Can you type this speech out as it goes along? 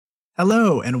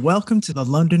Hello, and welcome to the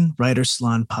London Writers'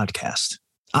 Salon podcast.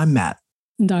 I'm Matt.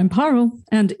 And I'm Parul.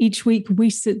 And each week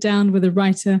we sit down with a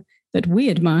writer that we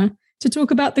admire to talk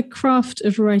about the craft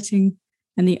of writing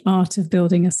and the art of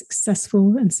building a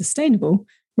successful and sustainable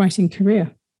writing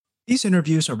career. These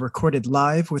interviews are recorded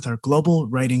live with our global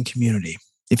writing community.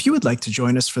 If you would like to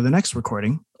join us for the next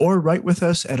recording or write with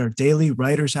us at our daily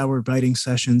Writers' Hour writing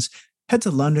sessions, head to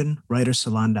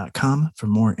londonwritersalon.com for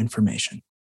more information.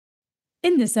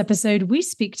 In this episode, we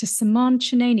speak to Soman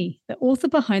Chainani, the author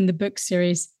behind the book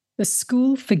series The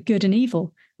School for Good and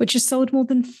Evil, which has sold more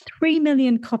than 3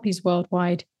 million copies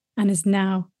worldwide and is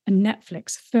now a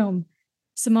Netflix film.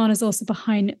 Soman is also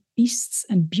behind Beasts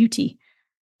and Beauty,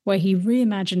 where he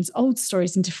reimagines old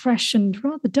stories into fresh and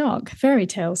rather dark fairy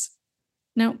tales.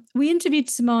 Now, we interviewed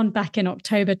Soman back in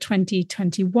October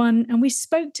 2021, and we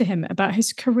spoke to him about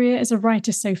his career as a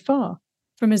writer so far,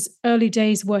 from his early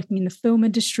days working in the film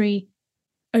industry,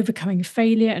 overcoming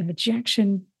failure and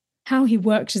rejection, how he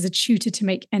worked as a tutor to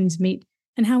make ends meet,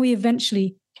 and how he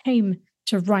eventually came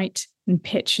to write and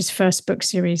pitch his first book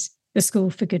series, The School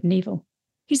for Good and Evil.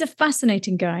 He's a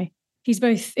fascinating guy. He's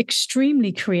both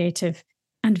extremely creative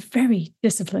and very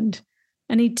disciplined.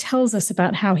 And he tells us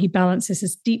about how he balances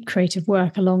his deep creative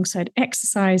work alongside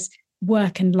exercise,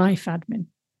 work, and life admin.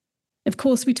 Of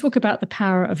course, we talk about the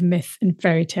power of myth and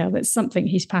fairy tale. That's something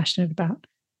he's passionate about.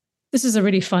 This is a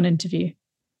really fun interview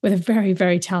with a very,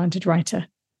 very talented writer.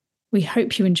 We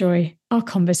hope you enjoy our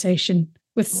conversation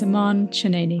with Soman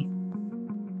Chainani.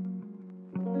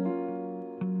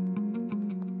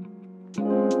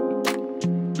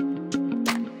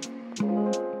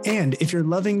 And if you're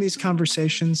loving these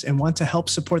conversations and want to help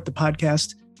support the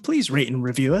podcast, please rate and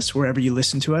review us wherever you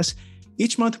listen to us.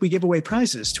 Each month, we give away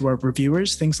prizes to our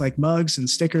reviewers, things like mugs and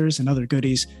stickers and other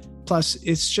goodies. Plus,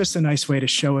 it's just a nice way to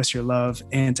show us your love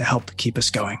and to help keep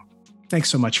us going. Thanks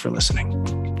so much for listening.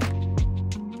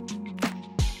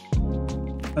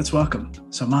 Let's welcome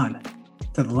Soman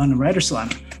to the London Writers' Salon.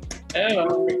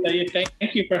 Hello,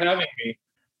 thank you for having me.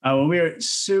 Well, we are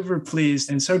super pleased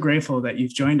and so grateful that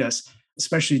you've joined us,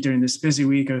 especially during this busy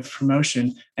week of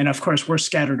promotion. And of course, we're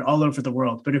scattered all over the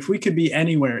world. But if we could be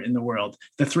anywhere in the world,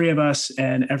 the three of us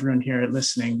and everyone here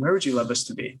listening, where would you love us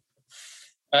to be?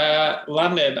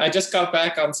 London. I just got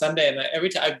back on Sunday, and every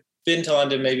time I've been to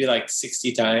London maybe like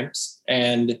 60 times,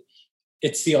 and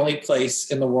it's the only place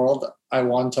in the world I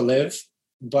want to live.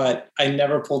 But I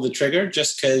never pull the trigger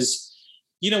just because,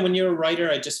 when you're a writer,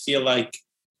 I just feel like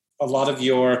a lot of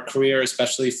your career,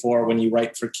 especially for when you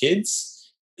write for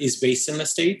kids, is based in the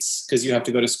States because you have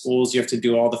to go to schools, you have to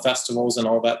do all the festivals and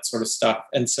all that sort of stuff.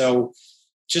 And so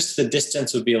just the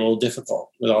distance would be a little difficult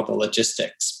with all the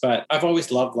logistics. But I've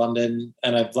always loved London,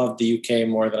 and I've loved the UK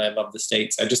more than I love the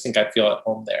States. I just think I feel at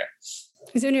home there.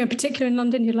 Is there anywhere particular in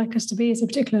London you'd like us to be? Is there a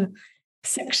particular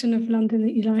section of London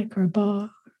that you like, or a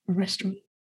bar, or a restaurant?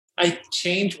 I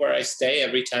change where I stay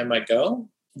every time I go.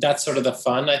 That's sort of the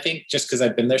fun, I think, just because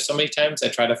I've been there so many times. I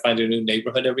try to find a new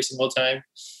neighborhood every single time.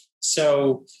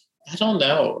 So I don't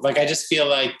know. I just feel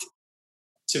like,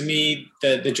 to me,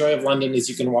 the joy of London is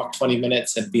you can walk 20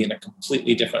 minutes and be in a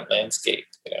completely different landscape.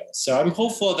 So I'm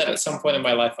hopeful that at some point in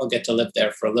my life, I'll get to live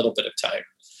there for a little bit of time.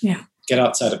 Yeah. Get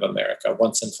outside of America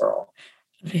once and for all.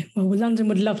 Okay. Well, London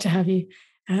would love to have you.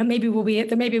 Maybe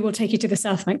we'll take you to the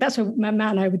South Bank. That's where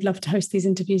Matt and I would love to host these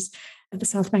interviews at the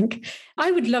South Bank.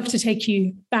 I would love to take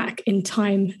you back in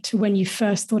time to when you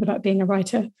first thought about being a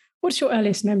writer. What's your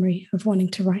earliest memory of wanting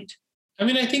to write? I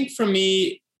mean, I think for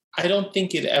me, I don't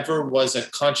think it ever was a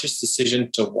conscious decision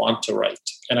to want to write.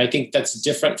 And I think that's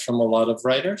different from a lot of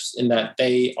writers in that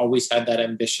they always had that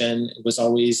ambition. It was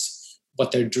always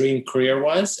what their dream career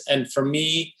was. And for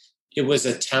me, it was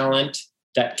a talent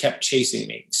that kept chasing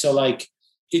me. So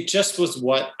it just was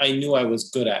what I knew I was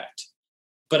good at,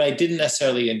 but I didn't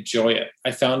necessarily enjoy it.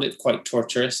 I found it quite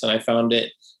torturous, and I found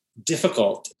it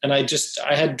difficult. And I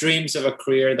had dreams of a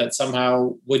career that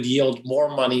somehow would yield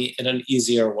more money in an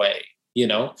easier way,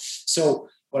 So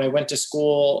when I went to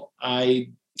school, I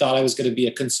thought I was going to be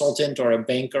a consultant or a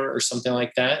banker or something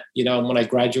like that. And when I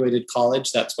graduated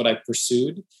college, that's what I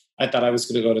pursued. I thought I was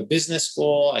going to go to business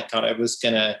school. I thought I was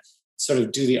going to sort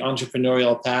of do the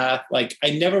entrepreneurial path. I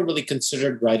never really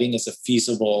considered writing as a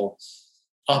feasible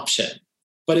option,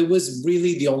 but it was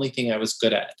really the only thing I was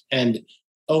good at. And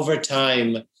over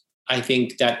time, I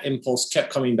think that impulse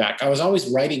kept coming back. I was always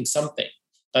writing something,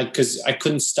 because I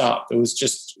couldn't stop. It was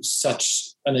just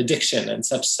such an addiction and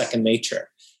such second nature.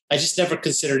 I just never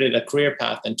considered it a career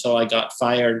path until I got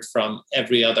fired from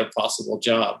every other possible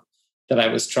job that I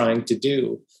was trying to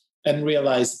do, and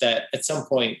realized that at some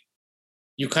point,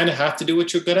 you kind of have to do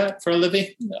what you're good at for a living.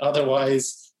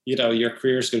 Otherwise, your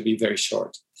career is going to be very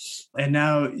short. And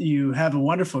now you have a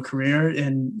wonderful career,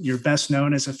 and you're best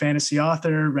known as a fantasy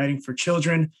author writing for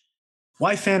children.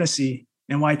 Why fantasy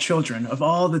and why children? Of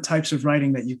all the types of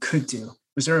writing that you could do,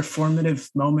 was there a formative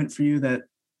moment for you that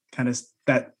kind of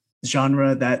that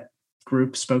genre, that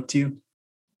group spoke to you?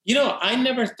 I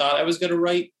never thought I was going to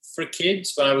write for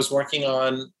kids when I was working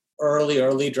on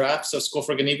early drafts of School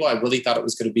for Good and Evil. I really thought it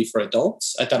was going to be for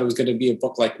adults. I thought it was going to be a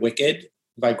book like Wicked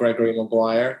by Gregory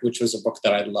Maguire, which was a book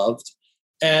that I loved.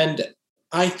 And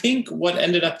I think what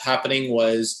ended up happening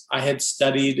was I had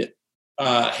studied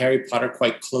Harry Potter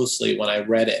quite closely when I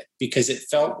read it, because it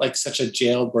felt like such a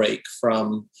jailbreak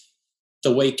from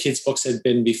the way kids' books had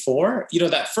been before.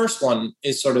 That first one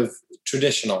is sort of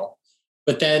traditional,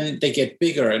 but then they get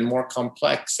bigger and more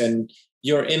complex, and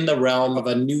you're in the realm of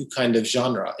a new kind of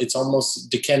genre. It's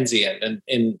almost Dickensian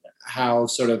in how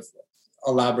sort of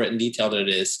elaborate and detailed it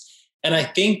is. And I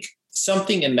think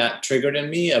something in that triggered in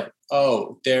me of,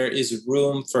 there is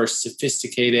room for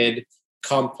sophisticated,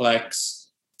 complex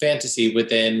fantasy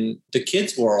within the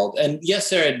kids' world. And yes,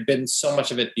 there had been so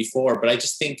much of it before, but I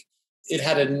just think it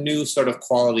had a new sort of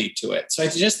quality to it. So I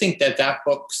just think that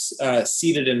book's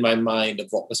seeded in my mind of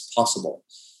what was possible.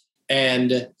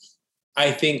 And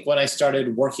I think when I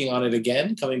started working on it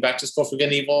again, coming back to School for Good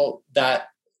and Evil, that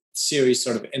series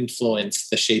sort of influenced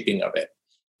the shaping of it.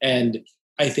 And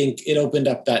I think it opened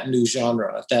up that new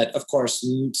genre that, of course,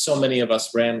 so many of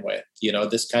us ran with,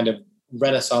 this kind of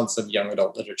renaissance of young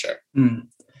adult literature. Mm.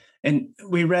 And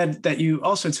we read that you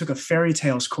also took a fairy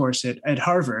tales course at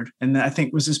Harvard. And I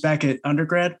think, was this back at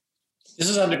undergrad? This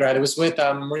was undergrad. It was with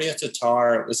Maria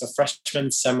Tatar. It was a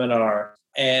freshman seminar.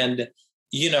 And,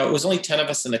 it was only 10 of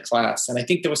us in the class. And I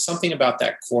think there was something about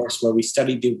that course where we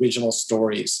studied the original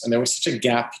stories. And there was such a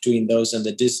gap between those and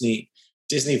the Disney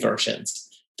versions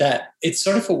that it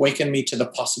sort of awakened me to the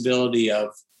possibility of,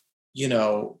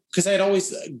 because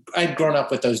I'd grown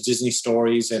up with those Disney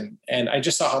stories, and I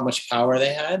just saw how much power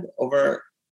they had over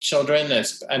children,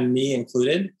 and me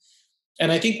included.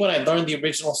 And I think when I learned the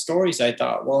original stories, I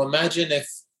thought, well, imagine if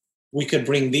we could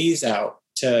bring these out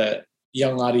to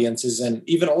young audiences and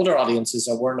even older audiences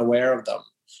that weren't aware of them.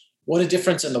 What a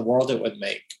difference in the world it would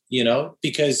make,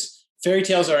 because fairy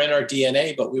tales are in our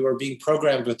DNA, but we were being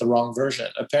programmed with the wrong version.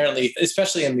 Apparently,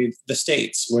 especially in the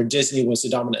States, where Disney was the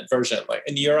dominant version. Like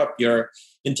in Europe, you're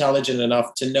intelligent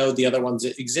enough to know the other ones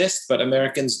that exist, but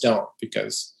Americans don't,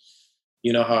 because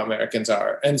you know how Americans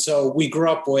are. And so we grew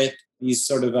up with these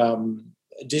sort of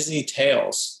Disney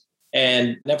tales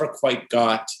and never quite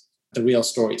got the real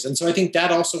stories. And so I think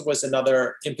that also was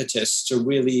another impetus to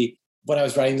really, when I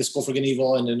was writing The School for Good and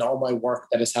Evil and in all my work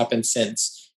that has happened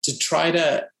since, to try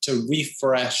to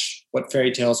refresh what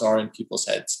fairy tales are in people's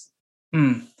heads.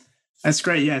 That's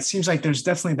great. Yeah, it seems like there's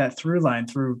definitely that through line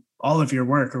through all of your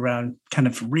work around kind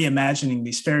of reimagining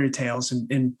these fairy tales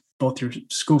in both your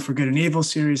School for Good and Evil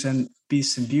series and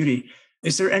Beasts and Beauty.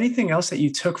 Is there anything else that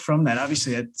you took from that?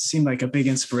 Obviously, it seemed like a big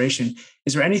inspiration.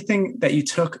 Is there anything that you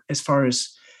took as far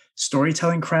as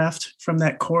storytelling craft from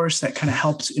that course that kind of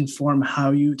helped inform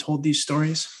how you told these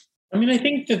stories? I mean, I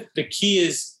think that the key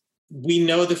is we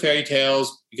know the fairy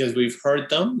tales because we've heard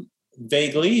them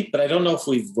vaguely, but I don't know if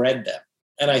we've read them.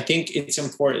 And I think it's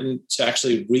important to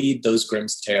actually read those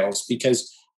Grimm's tales,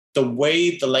 because the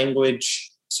way the language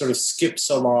sort of skips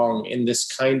along in this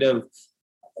kind of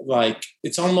like,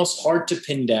 it's almost hard to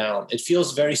pin down. It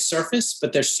feels very surface,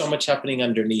 but there's so much happening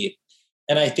underneath.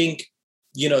 And I think,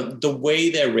 the way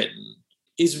they're written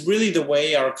is really the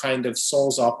way our kind of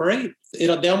souls operate.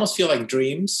 They almost feel like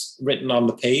dreams written on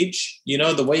the page,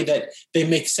 the way that they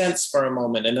make sense for a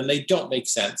moment and then they don't make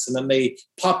sense. And then they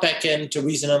pop back into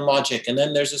reason and logic. And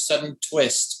then there's a sudden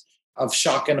twist of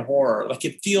shock and horror. Like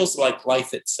it feels like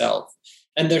life itself.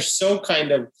 And they're so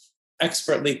kind of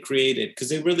expertly created because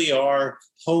they really are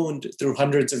honed through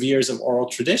hundreds of years of oral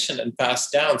tradition and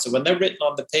passed down. So when they're written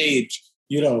on the page,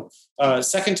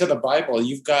 second to the Bible,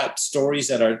 you've got stories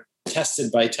that are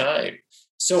tested by time.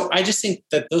 So I just think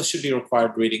that those should be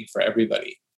required reading for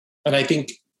everybody. And I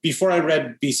think before I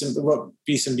read Beast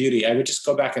and Beauty, I would just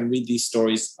go back and read these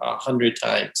stories 100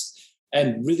 times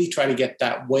and really try to get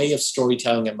that way of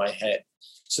storytelling in my head,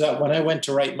 so that when I went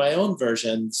to write my own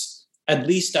versions, at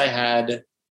least I had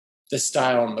the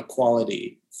style and the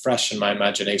quality fresh in my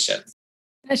imagination.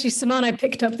 Actually, Soman, I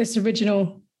picked up this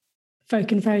original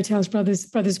Folk and Fairy Tales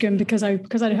Brothers Grimm because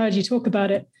I'd heard you talk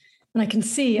about it. And I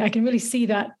can really see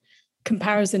that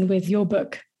comparison with your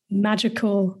book,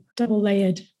 magical, double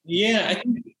layered. Yeah, I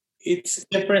think it's a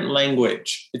different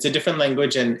language. It's a different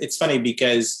language. And it's funny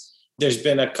because there's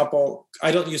been a couple,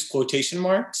 I don't use quotation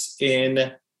marks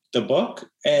in the book.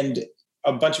 And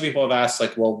a bunch of people have asked,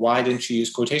 like, well, why didn't you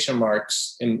use quotation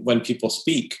marks when people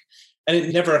speak? And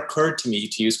it never occurred to me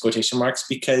to use quotation marks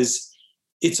because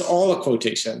it's all a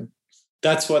quotation.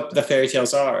 That's what the fairy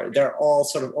tales are. They're all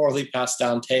sort of orally passed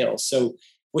down tales. So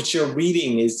what you're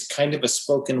reading is kind of a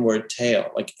spoken word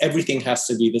tale. Like everything has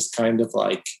to be this kind of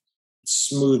like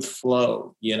smooth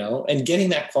flow, and getting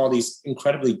that quality is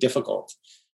incredibly difficult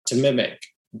to mimic.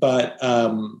 But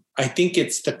I think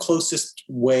it's the closest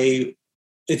way,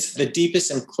 it's the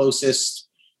deepest and closest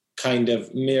kind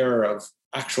of mirror of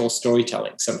actual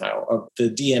storytelling somehow, of the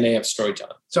DNA of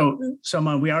storytelling. So,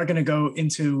 Soman, we are going to go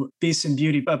into Beast and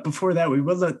Beauty, but before that, we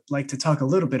would like to talk a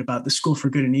little bit about The School for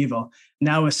Good and Evil.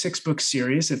 Now a 6-book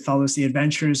series. It follows the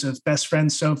adventures of best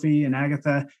friends Sophie and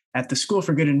Agatha at the School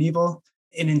for Good and Evil,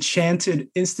 an enchanted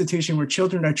institution where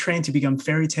children are trained to become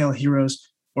fairy tale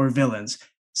heroes or villains.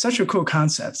 Such a cool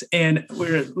concept. And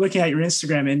we're looking at your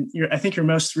Instagram, and I think your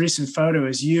most recent photo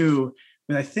is you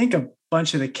with, I think, a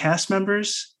bunch of the cast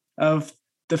members of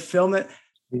the film.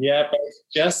 Yeah, but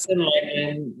just in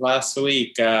London last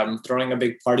week, throwing a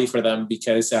big party for them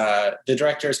because the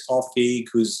director is Paul Feig,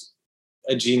 who's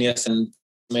a genius and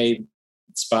made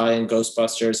Spy and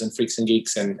Ghostbusters and Freaks and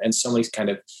Geeks and so many kind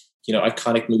of,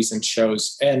 iconic movies and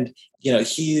shows. And,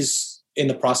 he's in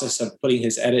the process of putting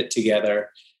his edit together.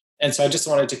 And so I just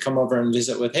wanted to come over and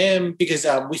visit with him because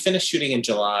we finished shooting in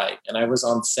July and I was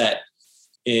on set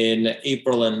in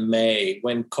April and May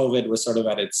when COVID was sort of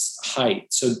at its height.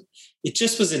 So it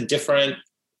just was a different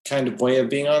kind of way of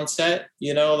being on set,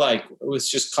 like it was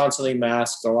just constantly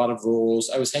masked, a lot of rules.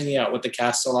 I was hanging out with the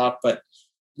cast a lot, but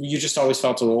you just always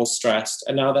felt a little stressed.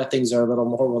 And now that things are a little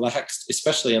more relaxed,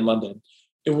 especially in London,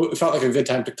 it felt like a good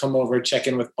time to come over, check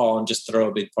in with Paul and just throw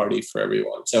a big party for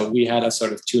everyone. So we had a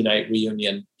sort of 2-night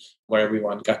reunion where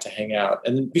everyone got to hang out.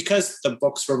 And because the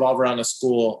books revolve around a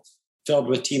school filled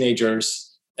with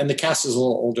teenagers, and the cast is a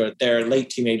little older, they're late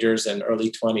teenagers and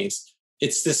early 20s.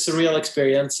 It's this surreal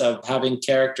experience of having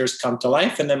characters come to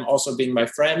life and them also being my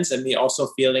friends and me also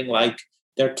feeling like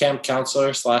their camp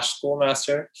counselor /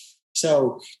 schoolmaster.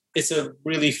 So it's a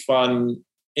really fun,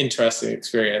 interesting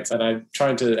experience. And I'm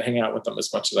trying to hang out with them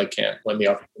as much as I can when the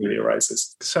opportunity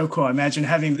arises. So cool. Imagine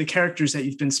having the characters that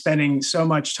you've been spending so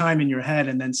much time in your head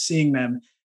and then seeing them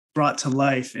brought to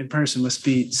life in person must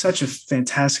be such a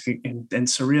fantastic and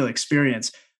surreal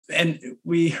experience. And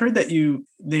we heard that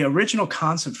the original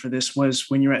concept for this was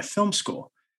when you were at film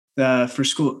school, for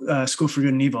School for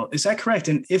Good and Evil. Is that correct?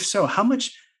 And if so, how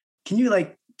much can you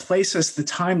place us the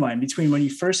timeline between when you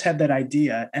first had that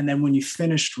idea and then when you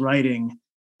finished writing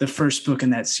the first book in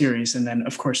that series? And then,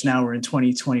 of course, now we're in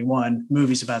 2021,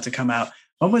 movie's about to come out.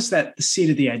 When was that the seed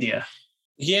of the idea?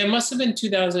 Yeah, it must have been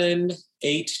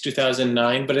 2008,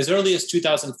 2009. But as early as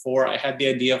 2004, I had the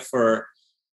idea for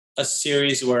a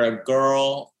series where a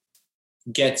girl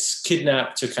gets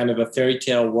kidnapped to kind of a fairy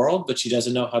tale world, but she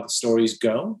doesn't know how the stories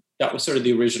go. That was sort of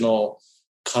the original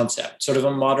concept. Sort of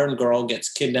a modern girl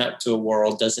gets kidnapped to a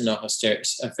world, doesn't know how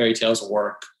fairy tales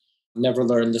work, never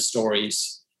learned the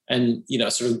stories, and,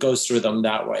 sort of goes through them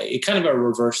that way. It kind of a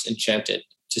reverse Enchanted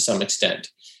to some extent.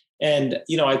 And,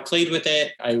 I played with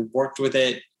it. I worked with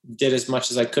it, did as much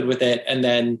as I could with it. And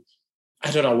then,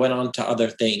 went on to other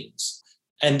things.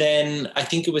 And then I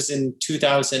think it was in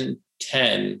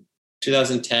 2010,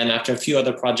 after a few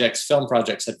other film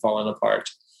projects had fallen apart.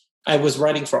 I was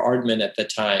writing for Aardman at the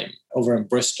time over in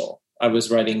Bristol. I was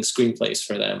writing screenplays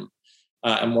for them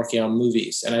and working on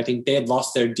movies. And I think they had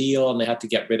lost their deal and they had to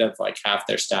get rid of half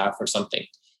their staff or something.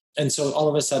 And so all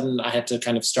of a sudden I had to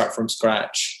kind of start from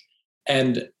scratch.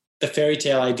 And the fairy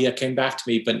tale idea came back to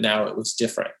me, but now it was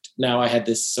different. Now I had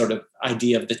this sort of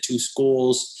idea of the two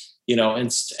schools,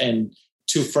 and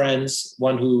two friends,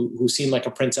 one who seemed like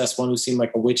a princess, one who seemed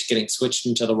like a witch getting switched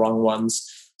into the wrong ones.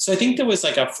 So I think there was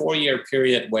a 4-year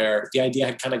period where the idea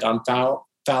had kind of gone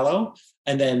fallow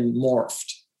and then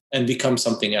morphed and become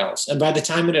something else. And by the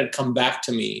time it had come back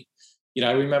to me,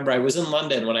 I remember I was in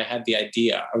London when I had the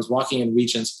idea. I was walking in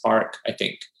Regent's Park, I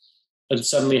think, and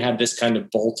suddenly had this kind of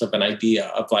bolt of an idea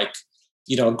of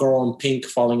a girl in pink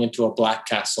falling into a black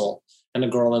castle and a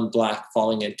girl in black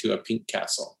falling into a pink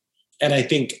castle. And I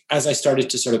think as I started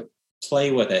to sort of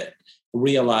play with it,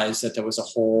 realized that there was a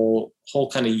whole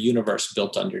kind of universe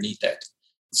built underneath it.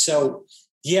 So,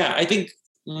 yeah, I think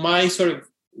my sort of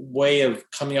way of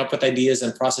coming up with ideas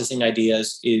and processing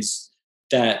ideas is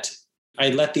that I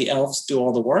let the elves do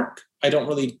all the work. I don't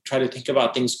really try to think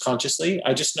about things consciously.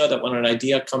 I just know that when an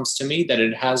idea comes to me, that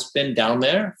it has been down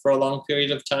there for a long period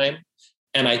of time.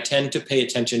 And I tend to pay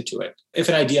attention to it if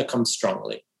an idea comes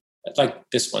strongly, like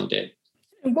this one did.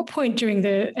 At what point during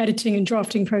the editing and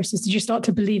drafting process did you start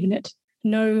to believe in it?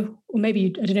 know, or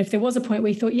maybe, I don't know if there was a point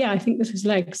where you thought, yeah, I think this has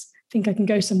legs. I think I can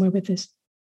go somewhere with this?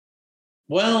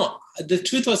 Well, the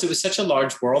truth was it was such a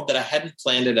large world that I hadn't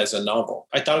planned it as a novel.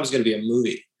 I thought it was going to be a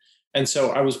movie. And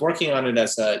so I was working on it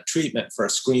as a treatment for a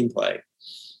screenplay.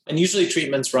 And usually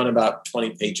treatments run about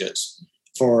 20 pages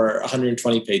for a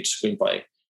 120-page screenplay.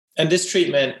 And this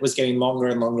treatment was getting longer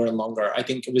and longer and longer. I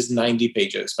think it was 90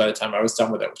 pages by the time I was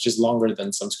done with it, which is longer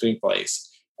than some screenplays.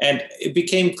 And it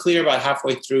became clear about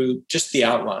halfway through just the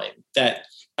outline that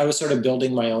I was sort of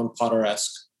building my own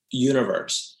Potter-esque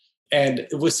universe. And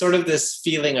it was sort of this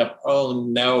feeling of, oh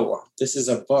no, this is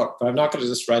a book, but I'm not going to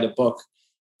just write a book,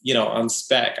 on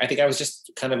spec. I think I was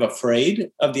just kind of afraid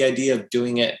of the idea of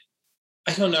doing it.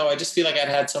 I don't know. I just feel like I'd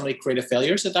had so many creative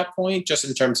failures at that point, just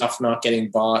in terms of not getting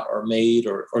bought or made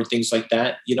or things like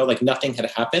that. Like nothing had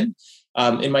happened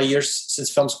in my years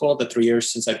since film school, the 3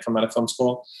 years since I'd come out of film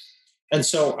school. And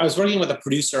so I was working with a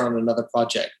producer on another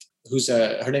project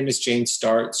her name is Jane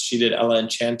Starts. She did Ella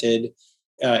Enchanted,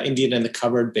 Indian in the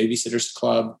Cupboard, Babysitter's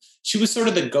Club. She was sort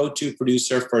of the go-to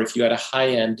producer for if you had a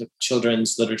high-end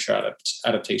children's literature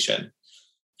adaptation.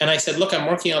 And I said, look, I'm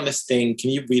working on this thing. Can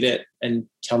you read it and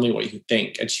tell me what you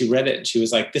think? And she read it and she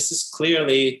was like, this is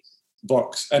clearly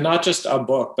books, and not just a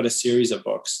book, but a series of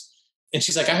books. And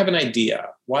she's like, I have an idea.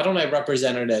 Why don't I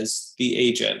represent it as the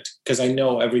agent? Because I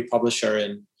know every publisher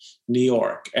in New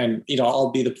York, and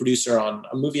I'll be the producer on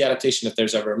a movie adaptation if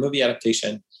there's ever a movie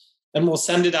adaptation, and we'll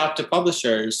send it out to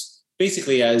publishers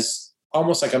basically as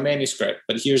almost like a manuscript,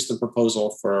 but here's the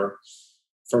proposal for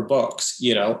books,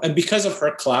 and because of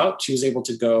her clout, she was able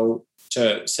to go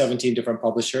to 17 different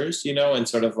publishers, and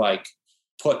sort of like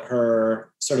put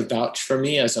her sort of vouch for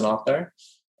me as an author.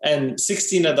 And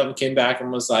 16 of them came back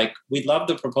and was like, we love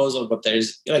the proposal, but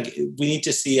there's we need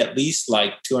to see at least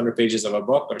 200 pages of a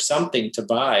book or something to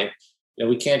buy.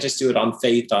 We can't just do it on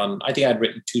faith I think I'd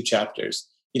written 2 chapters,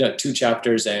 2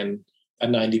 chapters and a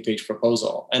 90-page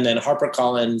proposal. And then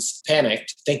HarperCollins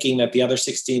panicked, thinking that the other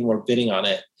 16 were bidding on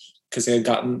it because they had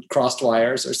gotten crossed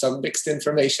wires or some mixed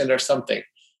information or something.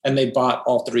 And they bought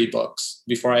all 3 books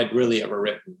before I had really ever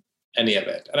written any of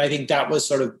it. And I think that was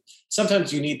sort of,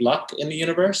 sometimes you need luck in the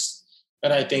universe.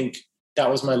 And I think that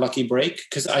was my lucky break,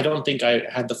 because I don't think I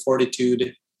had the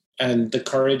fortitude and the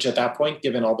courage at that point,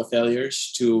 given all the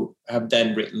failures, to have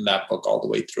then written that book all the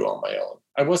way through on my own.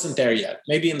 I wasn't there yet.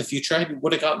 Maybe in the future I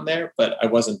would have gotten there, but I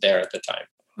wasn't there at the time.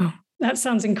 Wow, that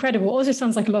sounds incredible. It also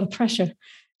sounds like a lot of pressure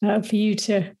for you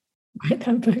to write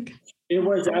that book. It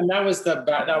was, and that was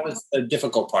the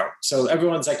difficult part. So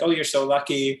everyone's like, "Oh, you're so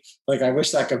lucky. I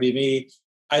wish that could be me."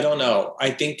 I don't know. I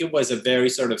think it was a very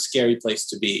sort of scary place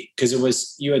to be,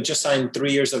 because you had just signed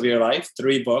 3 years of your life,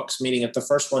 3 books, meaning if the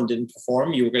first one didn't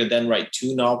perform, you were going to then write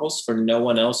 2 novels for no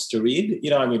one else to read.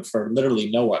 For literally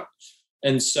no one.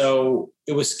 And so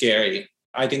it was scary.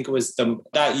 I think it was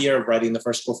that year of writing the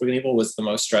first School for Good and Evil was the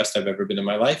most stressed I've ever been in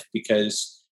my life,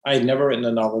 because I had never written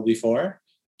a novel before.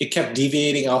 It kept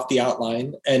deviating off the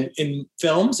outline. And in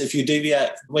films, if you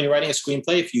deviate, when you're writing a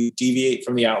screenplay, if you deviate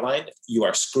from the outline, you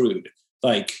are screwed.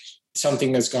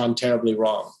 Something has gone terribly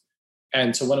wrong.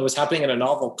 And so when it was happening in a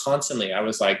novel constantly, I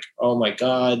was like, oh my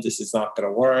God, this is not going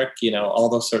to work. All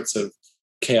those sorts of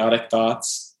chaotic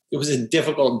thoughts. It was a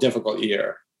difficult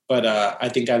year. But I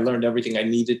think I learned everything I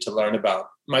needed to learn about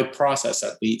my process,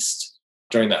 at least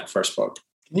during that first book.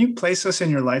 Can you place us in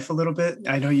your life a little bit?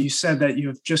 I know you said that you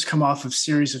have just come off of a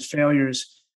series of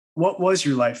failures. What was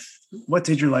your life? What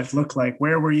did your life look like?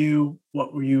 Where were you?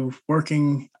 What were you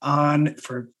working on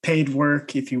for paid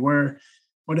work? If you were,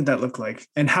 what did that look like?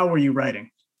 And how were you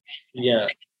writing? Yeah,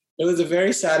 it was a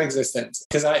very sad existence,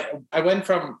 because I went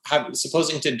from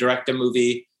supposing to direct a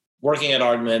movie, working at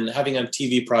Aardman, having a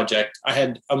TV project. I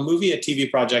had a movie, a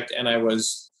TV project, and I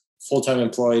was full-time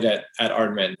employed at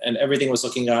Aardman, and everything was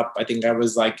looking up. I think I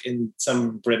was in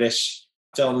some British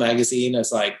film magazine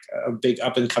as a big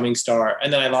up-and-coming star.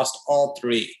 And then I lost all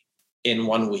 3 in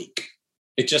 1 week.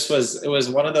 It was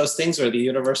one of those things where the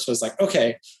universe was like,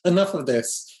 okay, enough of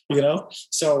this,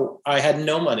 So I had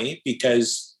no money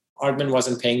because Aardman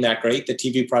wasn't paying that great. The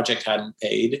TV project hadn't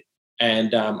paid.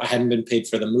 And I hadn't been paid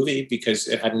for the movie because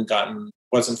it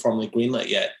wasn't formally greenlit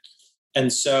yet.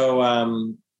 And so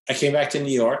I came back to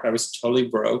New York. I was totally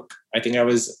broke. I think I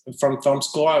was, from film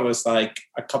school, I was a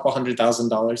couple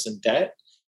 $100,000 in debt.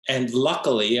 And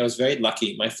luckily, I was very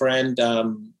lucky. My friend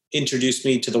introduced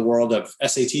me to the world of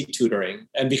SAT tutoring.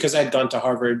 And because I'd gone to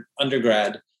Harvard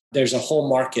undergrad, there's a whole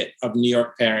market of New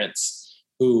York parents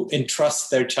who entrust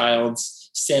their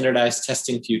child's standardized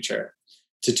testing future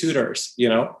to tutors,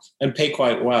 and pay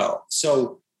quite well.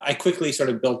 So I quickly sort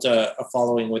of built a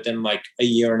following within like a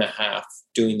year and a half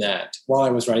doing that while I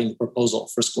was writing the proposal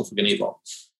for School for Good and Evil.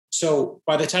 So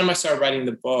by the time I started writing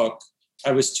the book,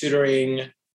 I was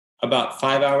tutoring about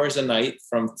 5 hours a night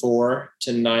from 4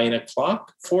 to 9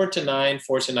 o'clock, 4 to 9,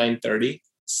 4 to 9:30,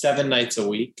 7 nights a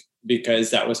week,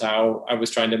 because that was how I was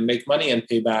trying to make money and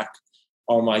pay back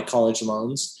all my college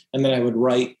loans. And then I would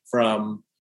write from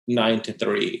 9 to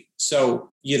 3.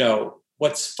 So,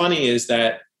 what's funny is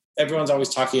that everyone's always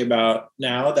talking about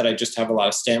now that I just have a lot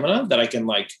of stamina, that I can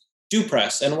like do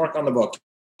press and work on the book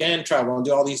and travel and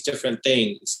do all these different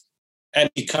things. And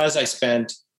because I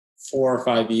spent 4 or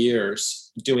 5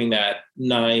 years doing that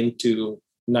 9 to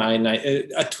 9,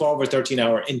 a 12 or 13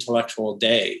 hour intellectual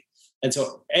day. And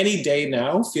so any day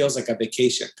now feels like a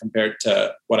vacation compared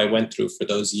to what I went through for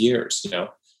those years,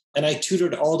 And I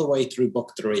tutored all the way through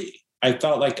book 3. I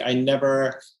felt like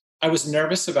I was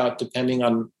nervous about depending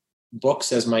on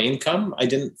books as my income. I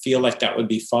didn't feel like that would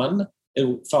be fun.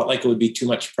 It felt like it would be too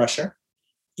much pressure.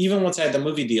 Even once I had the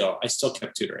movie deal, I still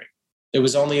kept tutoring. It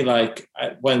was only like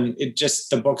when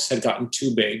the books had gotten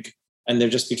too big and there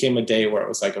just became a day where it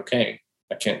was like, okay,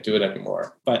 I can't do it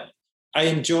anymore. But I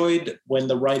enjoyed when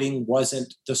the writing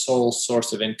wasn't the sole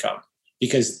source of income,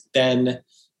 because then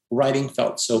writing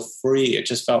felt so free. It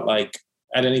just felt like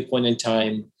at any point in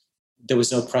time, there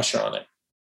was no pressure on it.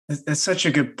 That's such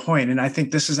a good point. And I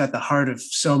think this is at the heart of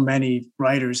so many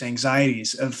writers'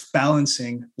 anxieties of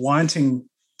balancing wanting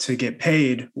to get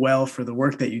paid well for the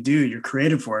work that you do, your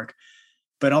creative work,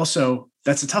 but also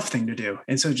that's a tough thing to do.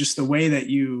 And so just the way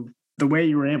you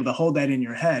were able to hold that in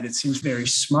your head, it seems very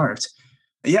smart.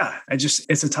 Yeah,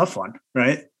 it's a tough one,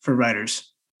 right? For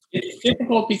writers. It's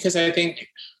difficult because I think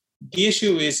the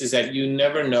issue is that you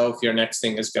never know if your next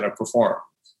thing is going to perform.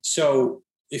 So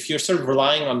if you're sort of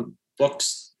relying on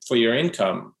books for your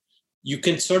income, you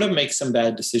can sort of make some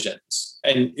bad decisions.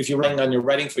 And if you're relying on your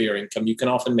writing for your income, you can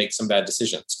often make some bad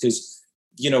decisions because,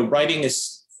 writing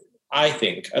is, I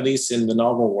think, at least in the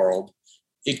novel world,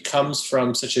 it comes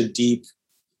from such a deep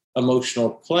emotional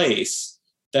place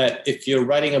that if you're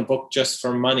writing a book just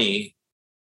for money,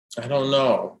 I don't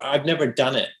know. I've never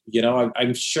done it.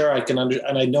 I'm sure I can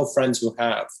and I know friends who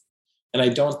have, and I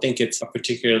don't think it's a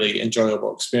particularly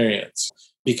enjoyable experience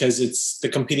because it's the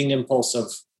competing impulse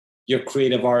of your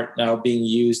creative art now being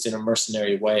used in a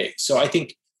mercenary way. So I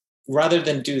think rather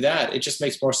than do that, it just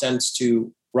makes more sense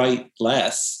to write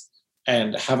less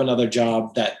and have another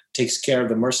job that takes care of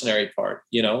the mercenary part,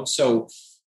 So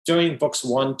during books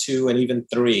 1, 2, and even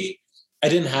 3, I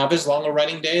didn't have as long a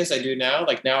writing day as I do now.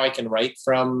 Like now I can write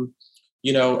from,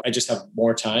 I just have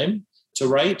more time to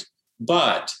write.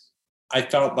 But I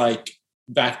felt like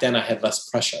back then I had less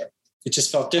pressure. It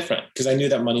just felt different because I knew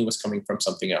that money was coming from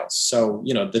something else. So,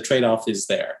 the trade-off is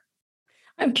there.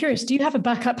 I'm curious, do you have a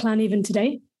backup plan even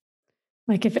today?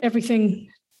 Like if everything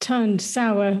turned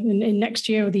sour in next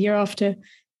year or the year after,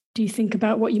 do you think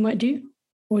about what you might do?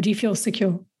 Or do you feel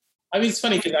secure? I mean, it's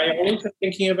funny because I always am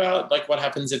thinking about like what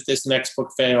happens if this next book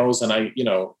fails and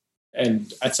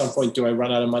and at some point do I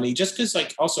run out of money? Just because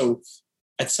like also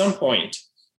at some point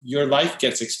your life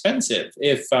gets expensive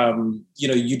if,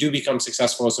 you do become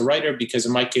successful as a writer, because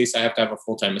in my case, I have to have a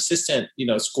full-time assistant.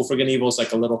 School for Good and Evil is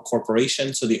like a little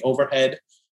corporation. So the overhead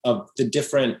of the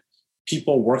different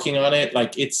people working on it,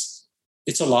 like it's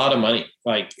a lot of money.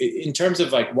 Like in terms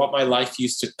of like what my life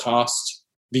used to cost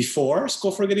before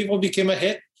School for Good and Evil became a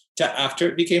hit to after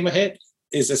it became a hit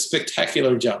is a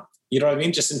spectacular jump. You know what I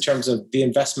mean? Just in terms of the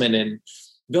investment in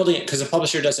building it, because the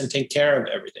publisher doesn't take care of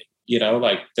everything.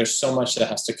 Like there's so much that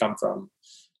has to come from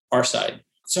our side.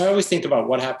 So I always think about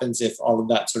what happens if all of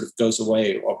that sort of goes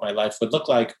away, what my life would look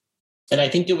like. And I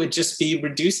think it would just be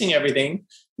reducing everything,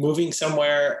 moving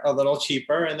somewhere a little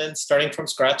cheaper, and then starting from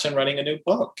scratch and running a new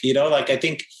book. I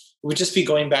think it would just be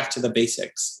going back to the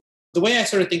basics. The way I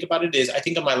sort of think about it is I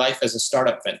think of my life as a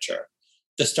startup venture.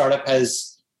 The startup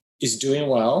is doing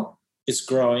well, it's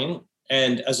growing.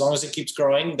 And as long as it keeps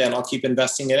growing, then I'll keep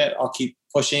investing in it. I'll keep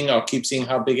pushing. I'll keep seeing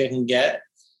how big it can get.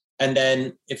 And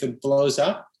then if it blows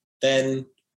up, then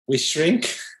we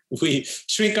shrink. We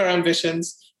shrink our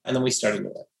ambitions, and then we start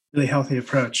anew. Really healthy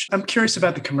approach. I'm curious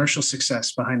about the commercial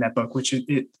success behind that book, which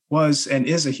it was and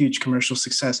is a huge commercial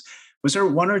success. Was there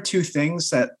 1 or 2 things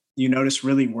that you noticed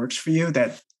really worked for you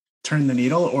that turned the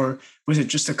needle, or was it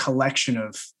just a collection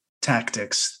of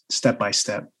tactics step by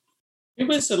step? It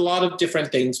was a lot of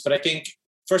different things, but I think,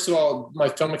 first of all, my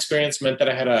film experience meant that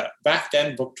I had back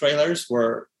then book trailers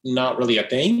were not really a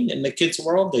thing in the kids'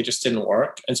 world. They just didn't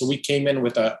work. And so we came in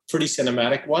with a pretty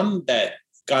cinematic one that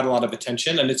got a lot of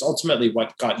attention. And it's ultimately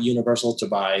what got Universal to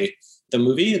buy the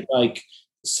movie. Like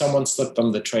someone slipped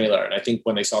them the trailer. And I think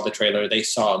when they saw the trailer, they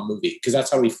saw a movie, because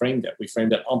that's how we framed it. We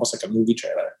framed it almost like a movie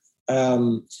trailer.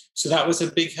 So that was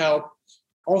a big help.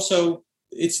 Also,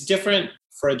 it's different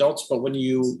for adults, but when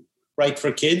you write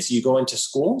for kids, you go into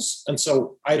schools. And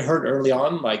so I'd heard early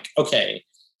on, like, okay,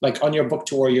 like on your book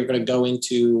tour, you're going to go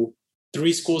into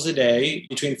 3 schools a day,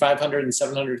 between 500 and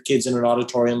 700 kids in an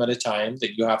auditorium at a time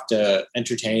that you have to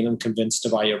entertain and convince to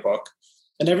buy your book.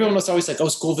 And everyone was always like, oh,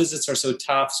 school visits are so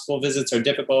tough. School visits are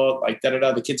difficult. Like,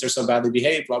 the kids are so badly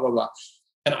behaved, blah, blah, blah.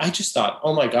 And I just thought,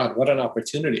 oh my God, what an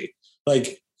opportunity.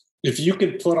 Like, if you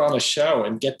could put on a show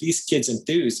and get these kids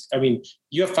enthused, I mean,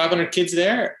 you have 500 kids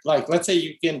there. Like, let's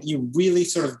say you really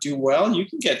sort of do well, you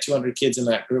can get 200 kids in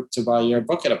that group to buy your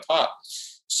book at a pop.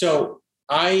 So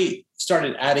I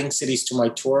started adding cities to my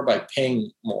tour by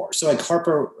paying more. So like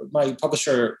Harper, my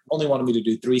publisher, only wanted me to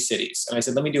do 3 cities. And I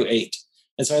said, let me do 8.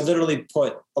 And so I literally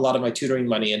put a lot of my tutoring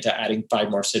money into adding 5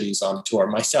 more cities on tour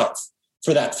myself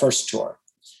for that first tour.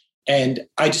 And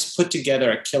I just put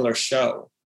together a killer show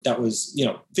that was,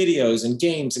 videos and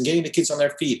games and getting the kids on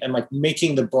their feet and like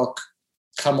making the book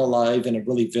come alive in a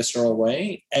really visceral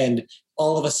way. And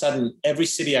all of a sudden, every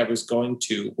city I was going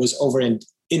to was over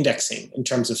indexing in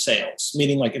terms of sales,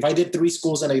 meaning like if I did 3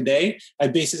 schools in a day, I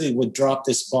basically would drop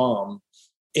this bomb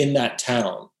in that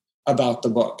town about the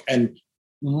book. And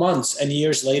months and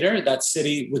years later, that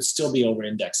city would still be over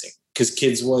indexing because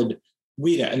kids would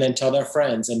read it and then tell their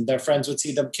friends, and their friends would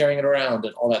see them carrying it around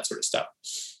and all that sort of stuff.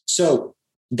 So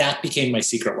that became my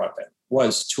secret weapon,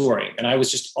 was touring. And I was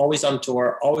just always on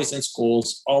tour, always in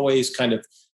schools, always kind of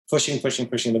pushing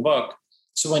the book.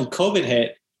 So when COVID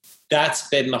hit, that's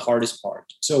been the hardest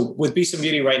part. So with Beast and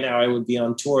Beauty right now, I would be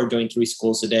on tour doing 3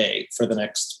 schools a day for the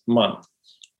next month.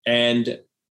 And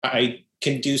I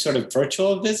can do sort of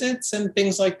virtual visits and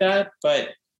things like that, but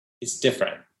it's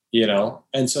different,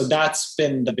 And so that's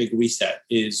been the big reset,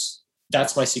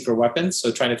 that's my secret weapon.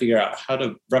 So trying to figure out how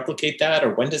to replicate that,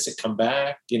 or when does it come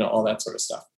back, all that sort of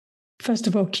stuff. First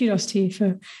of all, kudos to you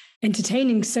for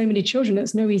entertaining so many children.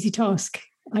 It's no easy task.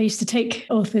 I used to take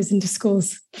authors into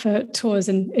schools for tours,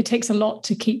 and it takes a lot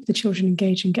to keep the children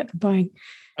engaged and get them buying.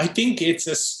 I think it's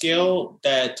a skill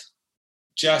that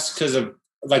just because of,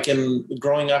 like, in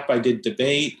growing up, I did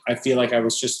debate. I feel like I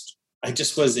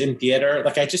just was in theater.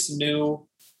 Like I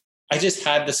just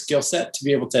had the skill set to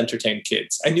be able to entertain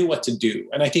kids. I knew what to do.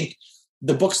 And I think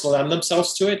the books lend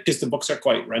themselves to it because the books are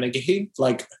quite renegade.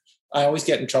 Like I always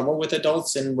get in trouble with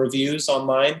adults in reviews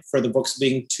online for the books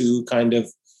being too kind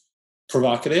of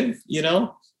provocative,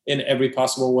 in every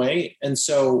possible way. And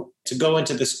so to go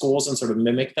into the schools and sort of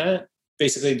mimic that,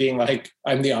 basically being like,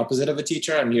 I'm the opposite of a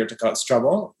teacher. I'm here to cause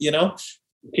trouble,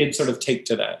 kids sort of take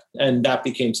to that. And that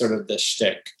became sort of the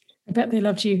shtick. I bet they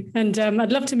loved you. And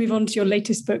I'd love to move on to your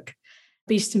latest book,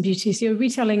 Beast and Beauty. So you're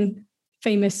retelling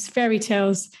famous fairy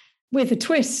tales with a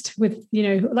twist, with,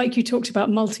 like you talked about,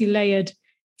 multi-layered.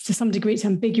 To some degree, it's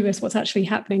ambiguous what's actually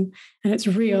happening, and it's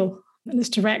real and it's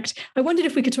direct. I wondered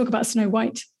if we could talk about Snow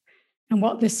White and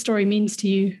what this story means to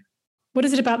you. What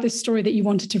is it about this story that you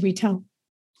wanted to retell?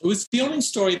 It was the only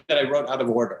story that I wrote out of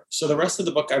order. So the rest of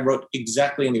the book I wrote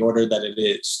exactly in the order that it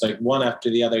is, like one after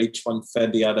the other, each one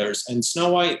fed the others. And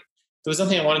Snow White, there was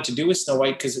nothing I wanted to do with Snow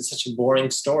White because it's such a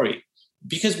boring story.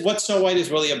 Because what Snow White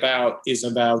is really about is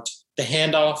about the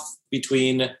handoff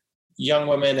between young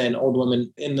women and old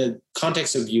women in the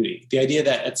context of beauty. The idea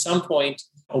that at some point,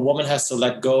 a woman has to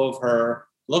let go of her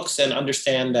looks and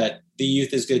understand that the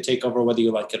youth is going to take over whether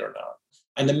you like it or not.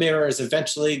 And the mirror is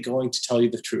eventually going to tell you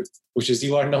the truth, which is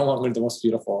you are no longer the most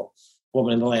beautiful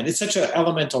woman in the land. It's such an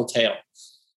elemental tale.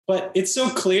 But it's so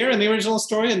clear in the original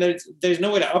story, and there's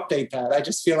no way to update that. I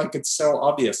just feel like it's so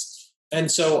obvious.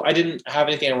 And so I didn't have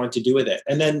anything I wanted to do with it.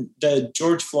 And then the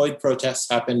George Floyd protests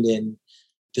happened in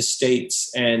the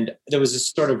States, and there was this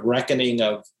sort of reckoning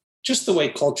of just the way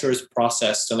culture is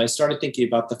processed. And I started thinking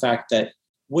about the fact that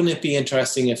wouldn't it be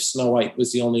interesting if Snow White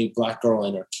was the only Black girl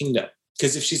in her kingdom?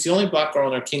 Because if she's the only Black girl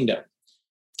in her kingdom,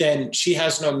 then she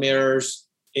has no mirrors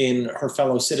in her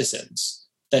fellow citizens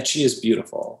that she is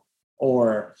beautiful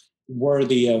or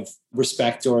worthy of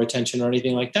respect or attention or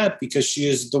anything like that, because she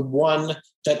is the one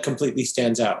that completely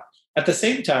stands out. At the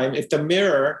same time, if the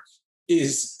mirror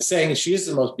is saying she is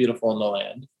the most beautiful in the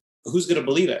land, who's going to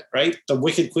believe it, right? The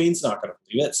Wicked Queen's not going to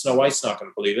believe it. Snow White's not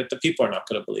going to believe it. The people are not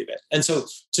going to believe it. And so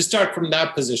to start from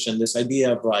that position, this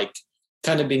idea of like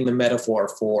kind of being the metaphor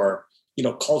for,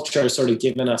 culture sort of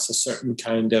giving us a certain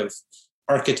kind of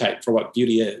archetype for what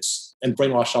beauty is and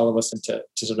brainwash all of us into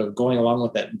sort of going along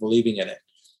with it and believing in it,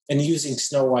 and using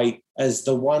Snow White as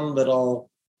the one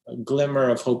little glimmer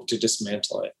of hope to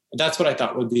dismantle it. That's what I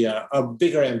thought would be a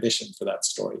bigger ambition for that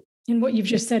story. And what you've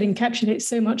just said encapsulates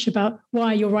so much about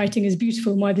why your writing is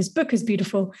beautiful and why this book is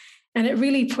beautiful. And it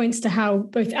really points to how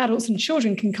both adults and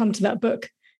children can come to that book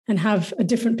and have a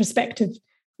different perspective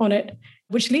on it,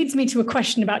 which leads me to a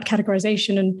question about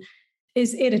categorization. And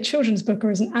is it a children's book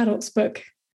or is it an adult's book?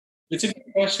 It's a good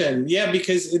question. Yeah,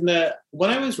 because when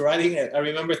I was writing it, I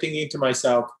remember thinking to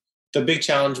myself, the big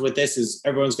challenge with this is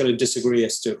everyone's going to disagree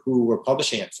as to who we're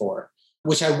publishing it for,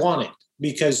 which I wanted,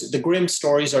 because the Grimm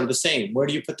stories are the same. Where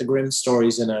do you put the Grimm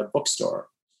stories in a bookstore?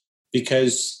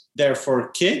 Because they're for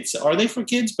kids. Are they for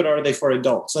kids, but are they for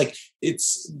adults? Like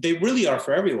they really are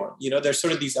for everyone. They're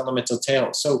sort of these elemental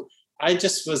tales. So I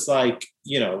just was like,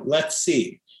 let's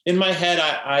see. In my head,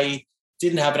 I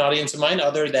didn't have an audience in mind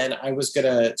other than I was going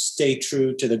to stay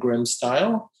true to the Grimm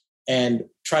style and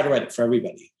try to write it for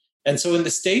everybody. And so in the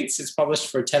States, it's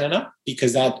published for 10 and up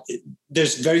because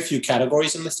there's very few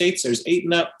categories in the States. There's 8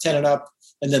 and up, 10 and up,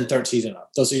 and then 13 and up.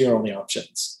 Those are your only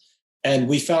options. And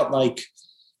we felt like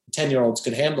 10-year-olds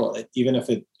could handle it, even if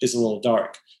it is a little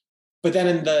dark. But then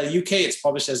in the UK, it's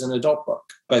published as an adult book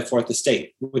by Fourth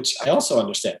Estate, which I also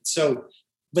understand. So,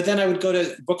 but then I would go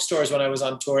to bookstores when I was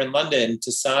on tour in London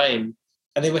to sign,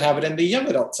 and they would have it in the young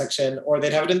adult section, or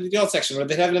they'd have it in the adult section, or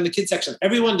they'd have it in the kids section.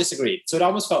 Everyone disagreed. So it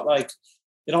almost felt like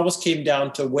it almost came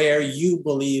down to where you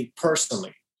believe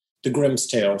personally the Grimm's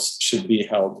tales should be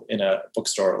held in a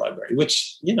bookstore or library,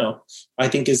 which, I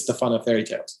think is the fun of fairy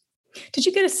tales. Did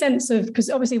you get a sense of, because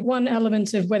obviously one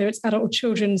element of whether it's adult or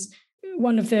children's,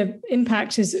 one of the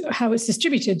impacts is how it's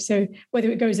distributed. So whether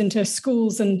it goes into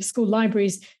schools and school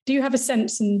libraries, do you have a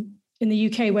sense in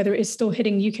the UK whether it is still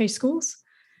hitting UK schools?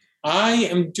 I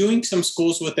am doing some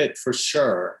schools with it for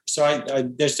sure. So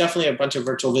there's definitely a bunch of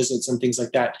virtual visits and things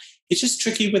like that. It's just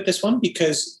tricky with this one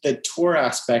because the tour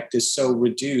aspect is so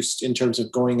reduced in terms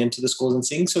of going into the schools and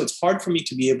seeing. So it's hard for me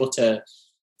to be able to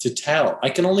tell. I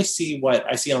can only see what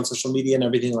I see on social media and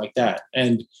everything like that.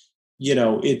 And,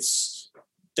 it's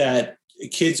that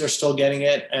kids are still getting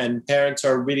it and parents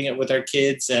are reading it with their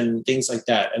kids and things like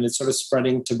that. And it's sort of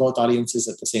spreading to both audiences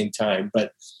at the same time.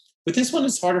 But with this one,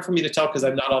 it's harder for me to tell because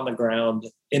I'm not on the ground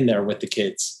in there with the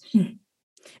kids. And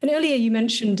earlier you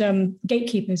mentioned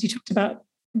gatekeepers. You talked about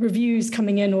reviews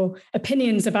coming in or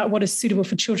opinions about what is suitable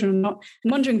for children or not.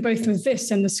 I'm wondering both with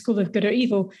this and the School of Good or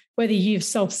Evil, whether you've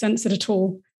self-censored at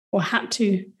all or had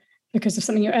to because of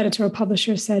something your editor or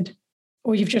publisher said,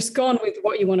 or you've just gone with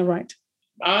what you want to write.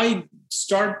 I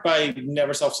start by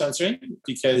never self-censoring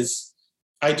because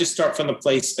I just start from the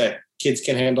place that kids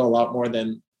can handle a lot more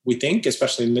than we think,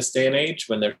 especially in this day and age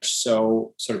when they're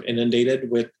so sort of inundated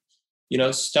with,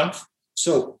 stuff.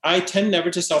 So I tend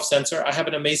never to self-censor. I have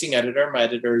an amazing editor. My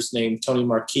editor's named Toni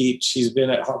Marquette. She's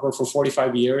been at Harper for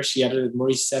 45 years. She edited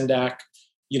Maurice Sendak,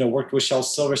 worked with Shel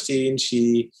Silverstein.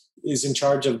 She is in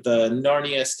charge of the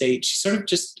Narnia estate.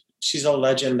 She's a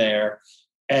legend there.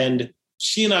 And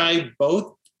she and I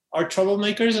both are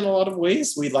troublemakers in a lot of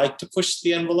ways. We like to push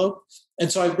the envelope.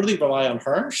 And so I really rely on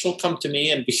her. She'll come to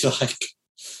me and be like,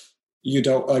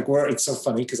 it's so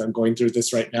funny because I'm going through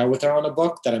this right now with her on a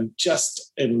book that I'm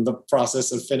just in the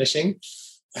process of finishing.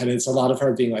 And it's a lot of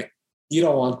her being like, you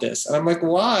don't want this. And I'm like,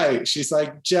 why? She's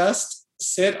like, just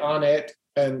sit on it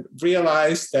and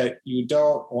realize that you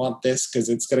don't want this because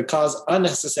it's going to cause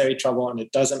unnecessary trouble and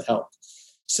it doesn't help.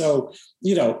 So,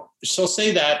 she'll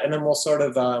say that and then we'll sort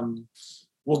of,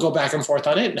 we'll go back and forth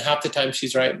on it. And half the time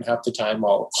she's right and half the time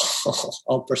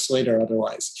I'll persuade her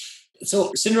otherwise.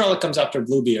 So Cinderella comes after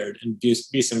Bluebeard in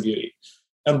Beast and Beauty.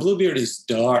 And Bluebeard is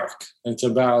dark. It's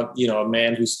about, a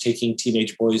man who's taking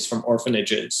teenage boys from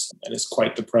orphanages and is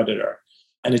quite the predator.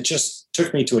 And it just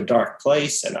took me to a dark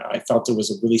place. And I felt it was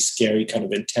a really scary kind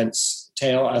of intense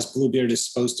tale as Bluebeard is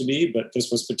supposed to be, but this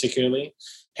was particularly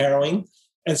harrowing.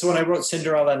 And so when I wrote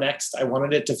Cinderella next, I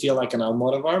wanted it to feel like an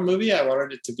Almodovar movie. I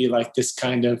wanted it to be like this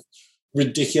kind of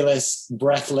ridiculous,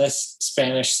 breathless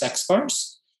Spanish sex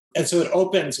farce. And so it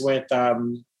opens with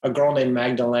a girl named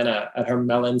Magdalena at her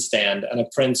melon stand and a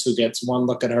prince who gets one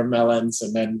look at her melons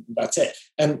and then that's it.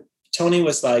 And Toni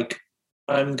was like,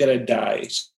 I'm going to die.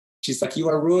 She's like, you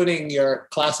are ruining your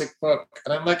classic book.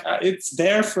 And I'm like, it's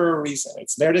there for a reason.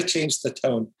 It's there to change the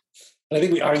tone. And I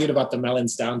think we argued about the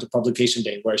melons down to publication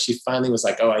day where she finally was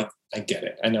like, oh, I get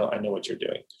it. I know what you're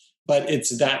doing. But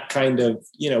it's that kind of,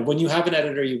 when you have an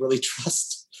editor you really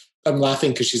trust. I'm laughing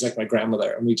because she's like my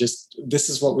grandmother. And this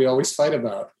is what we always fight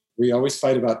about. We always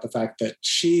fight about the fact that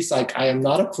she's like, I am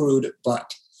not a prude,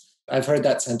 but I've heard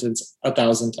that sentence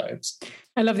 1,000 times.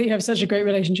 I love that you have such a great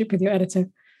relationship with your editor.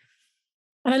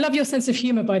 And I love your sense of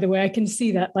humor, by the way. I can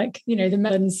see that, the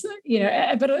melons,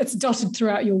 but it's dotted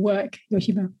throughout your work, your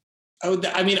humor.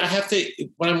 I mean, I have to,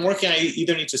 when I'm working, I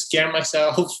either need to scare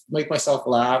myself, make myself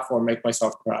laugh, or make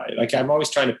myself cry. Like I'm always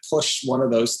trying to push one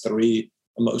of those three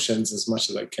emotions as much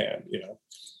as I can, you know?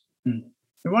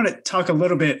 I want to talk a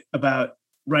little bit about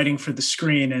writing for the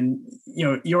screen and, you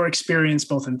know, your experience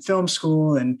both in film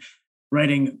school and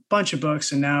writing a bunch of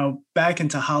books and now back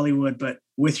into Hollywood, but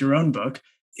with your own book.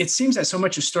 It seems that so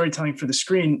much of storytelling for the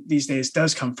screen these days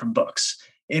does come from books.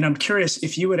 And I'm curious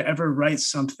if you would ever write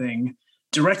something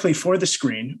directly for the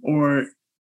screen, or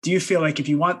do you feel like if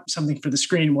you want something for the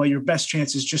screen, well, your best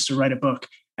chance is just to write a book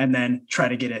and then try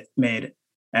to get it made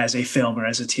as a film or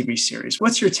as a TV series?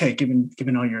 What's your take,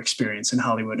 given all your experience in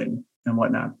Hollywood and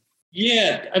whatnot?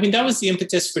 Yeah, I mean, that was the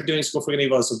impetus for doing School for Good and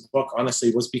Evil as a book,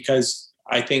 honestly, was because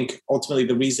I think ultimately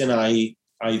the reason I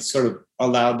sort of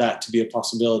allowed that to be a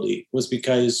possibility was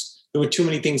because there were too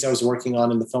many things I was working on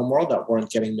in the film world that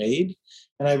weren't getting made.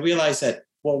 And I realized that,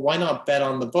 well, why not bet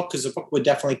on the book? Because the book would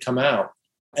definitely come out.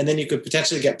 And then you could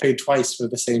potentially get paid twice for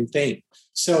the same thing.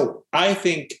 So I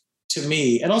think, to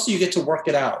me, and also you get to work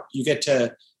it out. You get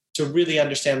to really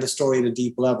understand the story at a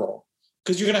deep level.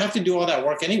 Because you're going to have to do all that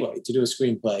work anyway to do a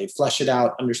screenplay, flesh it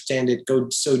out, understand it, go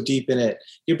so deep in it.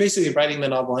 You're basically writing the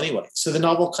novel anyway. So the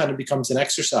novel kind of becomes an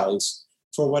exercise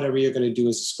for whatever you're going to do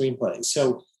as a screenplay.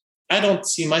 So I don't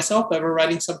see myself ever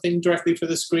writing something directly for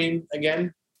the screen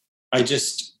again. I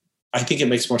think it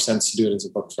makes more sense to do it as a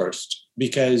book first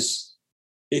because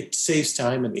it saves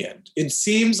time in the end. It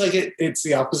seems like it's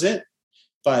the opposite,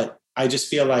 but I just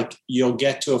feel like you'll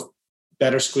get to a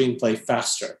better screenplay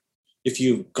faster if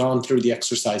you've gone through the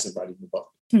exercise of writing the book.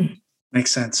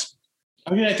 Makes sense.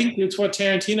 I mean, I think it's what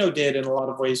Tarantino did in a lot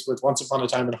of ways with Once Upon a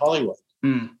Time in Hollywood.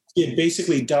 He had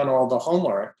basically done all the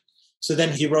homework. So then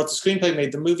he wrote the screenplay,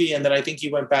 made the movie, and then I think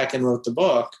he went back and wrote the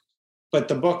book. But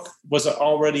the book was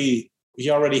he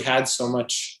already had so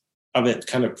much of it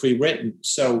kind of pre-written.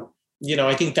 So, you know,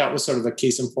 I think that was sort of a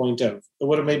case in point of it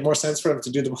would have made more sense for him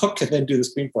to do the book and then do the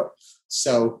screenplay.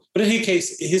 So, but in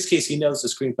his case, he knows the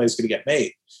screenplay is going to get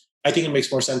made. I think it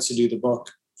makes more sense to do the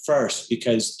book first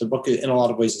because the book in a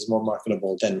lot of ways is more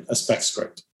marketable than a spec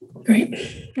script. Great.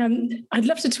 I'd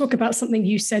love to talk about something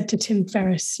you said to Tim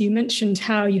Ferriss. You mentioned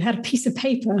how you had a piece of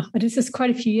paper. I did this quite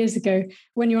a few years ago.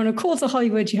 When you're on a call to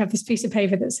Hollywood, you have this piece of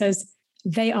paper that says,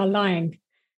 "They are lying."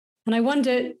 And I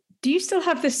wonder, do you still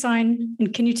have this sign?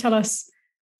 And can you tell us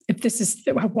if this is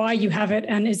why you have it?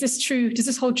 And is this true? Does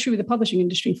this hold true with the publishing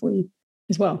industry for you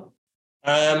as well?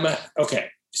 Okay.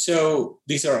 So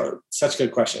these are such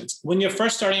good questions. When you're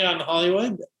first starting out in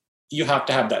Hollywood, you have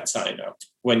to have that sign up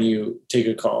when you take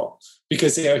a call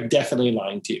because they are definitely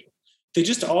lying to you. They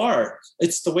just are.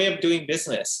 It's the way of doing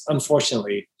business,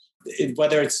 unfortunately.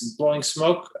 Whether it's blowing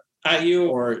smoke at you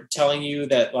or telling you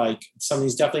that like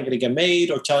something's definitely going to get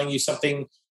made or telling you something.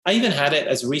 I even had it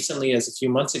as recently as a few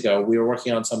months ago. We were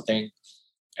working on something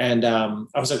and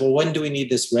I was like, well, when do we need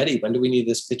this ready? When do we need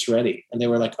this pitch ready? And they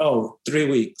were like, 3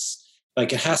 weeks.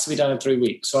 Like it has to be done in 3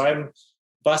 weeks. So I'm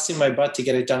busting my butt to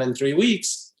get it done in 3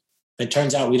 weeks. It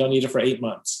turns out we don't need it for 8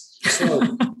 months.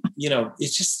 So, you know,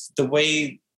 it's just the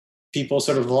way people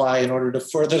sort of lie in order to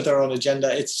further their own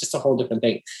agenda. It's just a whole different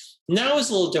thing. Now it's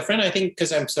a little different, I think,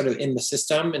 because I'm sort of in the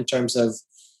system in terms of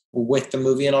with the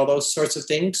movie and all those sorts of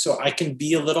things. So I can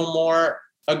be a little more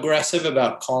aggressive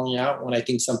about calling out when I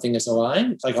think something is a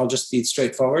lie. Like I'll just be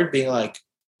straightforward, being like,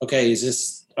 okay, is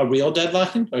this a real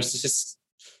deadline or is this just,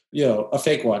 you know, a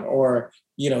fake one? Or,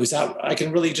 you know, is that, I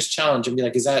can really just challenge and be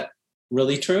like, is that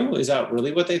really true? Is that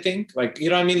really what they think? Like, you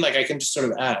know what I mean? Like I can just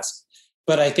sort of ask.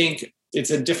 But I think it's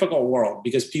a difficult world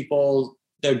because people,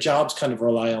 their jobs kind of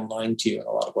rely on lying to you in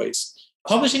a lot of ways.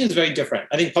 Publishing is very different.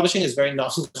 I think publishing is very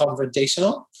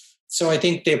non-confrontational. So I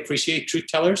think they appreciate truth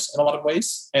tellers in a lot of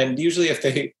ways. And usually if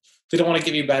they don't want to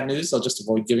give you bad news, they'll just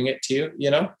avoid giving it to you, you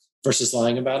know, versus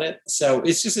lying about it. So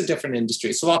it's just a different industry.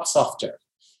 It's a lot softer.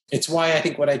 It's why I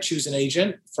think when I choose an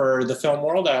agent for the film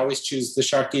world, I always choose the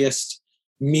sharkiest,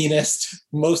 meanest,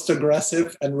 most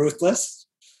aggressive and ruthless.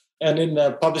 And in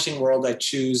the publishing world, I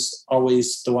choose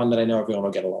always the one that I know everyone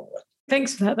will get along with.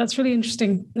 Thanks for that. That's really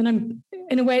interesting. And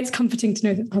in a way, it's comforting to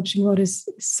know that the publishing world is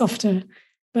softer.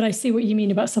 But I see what you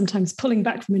mean about sometimes pulling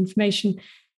back from information.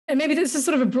 And maybe this is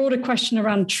sort of a broader question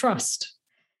around trust.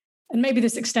 And maybe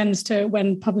this extends to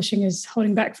when publishing is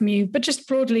holding back from you. But just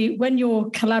broadly, when you're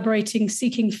collaborating,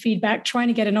 seeking feedback, trying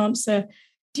to get an answer,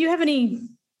 do you have any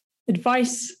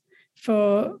advice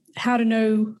for how to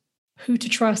know who to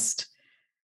trust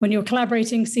when you're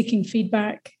collaborating, seeking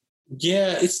feedback?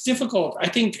 Yeah, it's difficult. I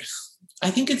think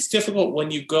it's difficult when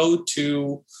you go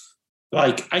to,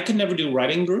 like, I could never do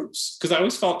writing groups because I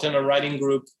always felt in a writing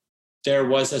group, there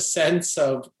was a sense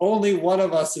of only one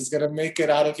of us is going to make it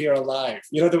out of here alive.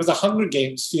 There was a Hunger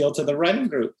Games feel to the writing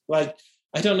group. Like,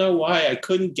 I don't know why I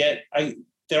couldn't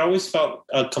there always felt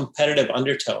a competitive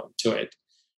undertone to it.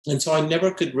 And so I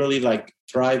never could really like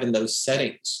thrive in those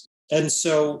settings. And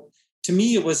so to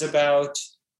me, it was about,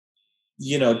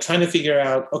 trying to figure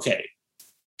out, okay,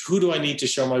 who do I need to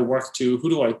show my work to? Who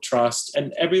do I trust?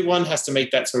 And everyone has to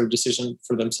make that sort of decision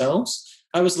for themselves.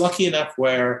 I was lucky enough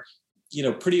where,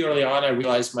 pretty early on, I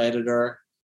realized my editor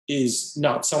is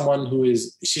not someone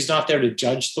she's not there to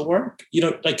judge the work.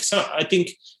 I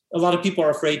think a lot of people are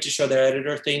afraid to show their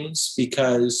editor things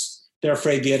because they're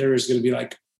afraid the editor is going to be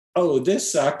like, oh,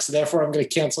 this sucks, therefore I'm going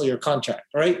to cancel your contract,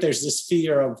 right? There's this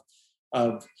fear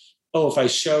of, oh, if I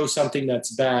show something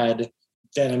that's bad,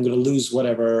 then I'm going to lose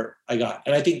whatever I got.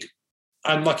 And I think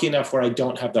I'm lucky enough where I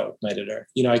don't have that with my editor.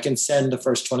 I can send the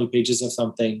first 20 pages of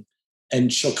something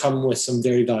and she'll come with some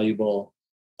very valuable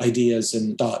ideas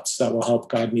and thoughts that will help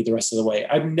guide me the rest of the way.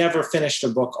 I've never finished a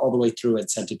book all the way through and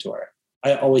sent it to her.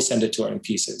 I always send it to her in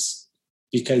pieces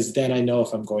because then I know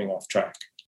if I'm going off track.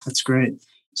 That's great.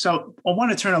 So I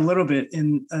want to turn a little bit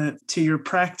to your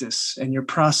practice and your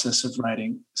process of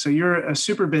writing. So you're a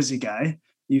super busy guy.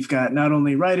 You've got not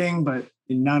only writing, but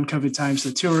in non-COVID times,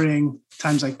 the touring,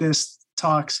 times like this,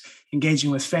 talks,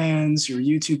 engaging with fans, your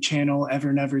YouTube channel,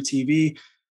 Ever Never TV.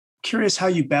 Curious how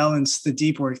you balance the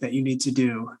deep work that you need to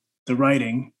do, the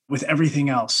writing, with everything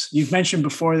else. You've mentioned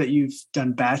before that you've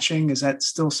done batching. Is that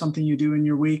still something you do in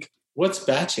your week? What's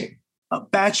batching?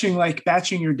 Batching, like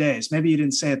batching your days. Maybe you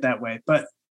didn't say it that way, but...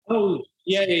 Oh,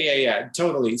 yeah,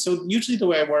 totally. So usually the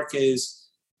way I work is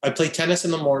I play tennis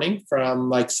in the morning from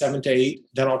like 7 to 8.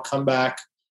 Then I'll come back.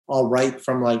 I'll write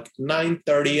from like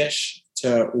 9:30ish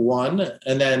to 1.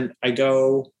 And then I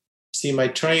go see my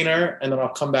trainer. And then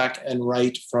I'll come back and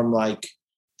write from like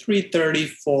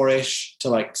 3:30, 4-ish to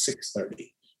like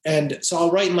 6:30. And so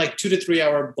I'll write in like 2 to 3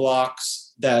 hour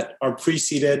blocks that are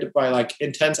preceded by like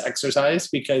intense exercise,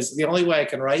 because the only way I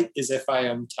can write is if I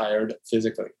am tired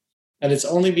physically. And it's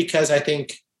only because I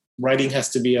think writing has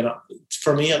to be,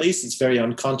 for me at least, it's very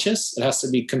unconscious. It has to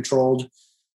be controlled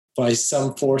by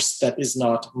some force that is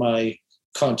not my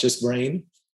conscious brain.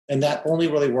 And that only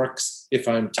really works if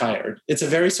I'm tired. It's a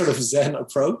very sort of Zen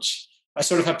approach. I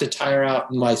sort of have to tire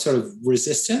out my sort of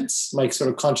resistance, my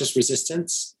sort of conscious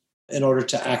resistance, in order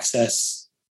to access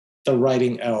the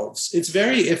writing elves.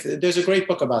 There's a great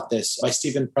book about this by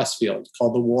Stephen Pressfield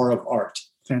called The War of Art.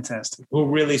 Fantastic. Who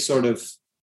really sort of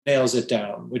nails it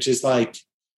down, which is like,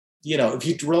 if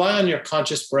you rely on your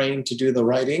conscious brain to do the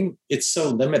writing, it's so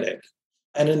limited.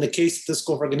 And in the case of The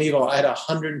School for Good and Evil, I had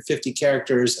 150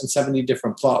 characters and 70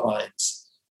 different plot lines.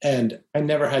 And I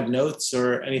never had notes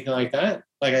or anything like that.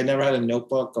 Like I never had a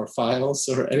notebook or files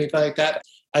or anything like that.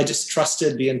 I just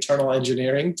trusted the internal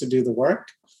engineering to do the work.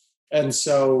 And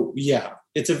so, yeah,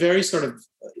 it's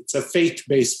a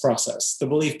faith-based process. The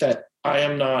belief that I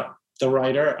am not the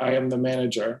writer, I am the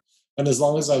manager. And as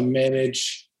long as I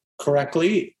manage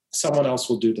correctly, someone else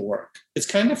will do the work. It's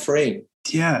kind of freeing.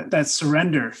 Yeah, that's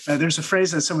surrender. There's a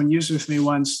phrase that someone used with me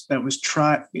once that was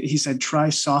he said, try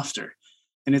softer.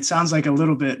 And it sounds like a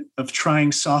little bit of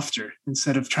trying softer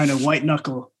instead of trying to white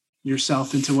knuckle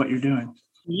yourself into what you're doing.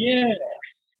 Yeah,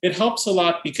 it helps a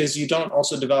lot because you don't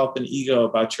also develop an ego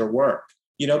about your work,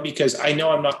 because I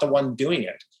know I'm not the one doing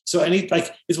it. So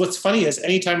what's funny is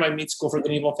anytime I meet School for Good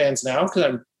and Evil fans now, because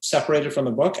I'm separated from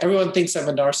the book, everyone thinks I'm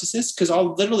a narcissist because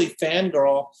I'll literally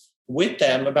fangirl with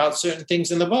them about certain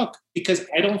things in the book because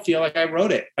I don't feel like I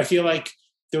wrote it. I feel like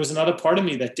there was another part of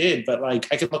me that did, but like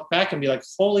I can look back and be like,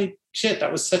 holy shit,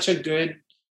 that was such a good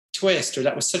twist, or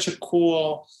that was such a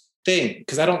cool thing,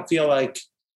 because I don't feel like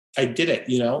I did it,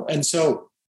 And so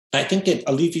I think it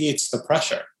alleviates the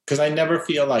pressure because I never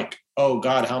feel like, oh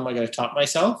God, how am I going to top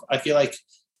myself? I feel like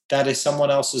that is someone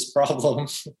else's problem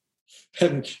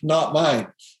and not mine.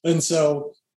 And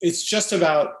so it's just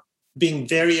about being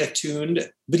very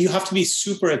attuned, but you have to be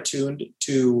super attuned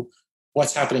to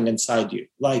what's happening inside you.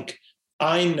 Like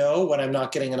I know when I'm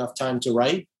not getting enough time to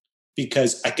write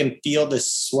because I can feel this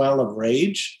swell of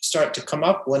rage start to come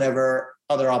up whenever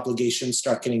other obligations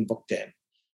start getting booked in.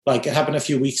 Like it happened a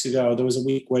few weeks ago. There was a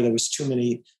week where there was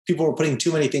people were putting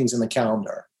too many things in the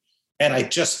calendar. And I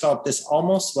just felt this it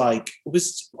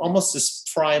was almost this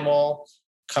primal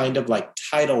kind of like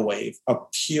tidal wave of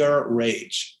pure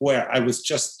rage where I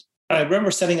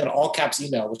remember sending an all caps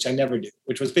email, which I never do,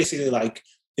 which was basically like,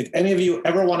 if any of you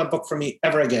ever want to book for me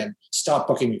ever again, stop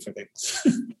booking me for things.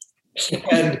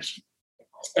 And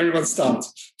everyone stopped.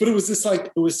 But it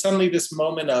was suddenly this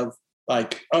moment of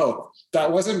like, oh,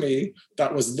 that wasn't me.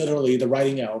 That was literally the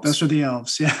writing elves. Those were the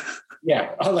elves, yeah.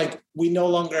 Yeah. Like we no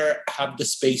longer have the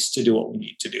space to do what we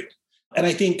need to do. And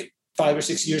I think 5 or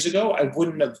 6 years ago, I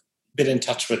wouldn't have been in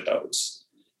touch with those.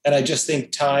 And I just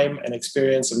think time and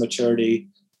experience and maturity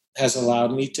has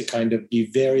allowed me to kind of be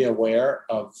very aware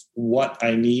of what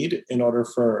I need in order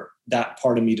for that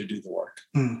part of me to do the work.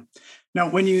 Now,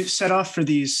 when you set off for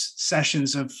these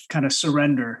sessions of kind of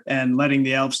surrender and letting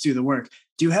the elves do the work,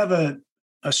 do you have a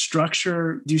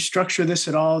structure? Do you structure this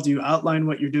at all? Do you outline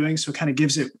what you're doing so it kind of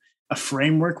gives it a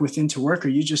framework within to work? Or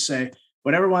you just say,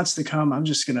 whatever wants to come, I'm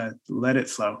just going to let it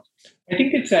flow? I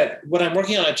think it's that when I'm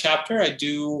working on a chapter, I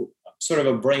do sort of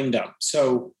a brain dump.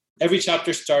 So every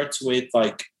chapter starts with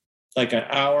like an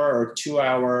hour or 2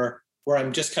 hour where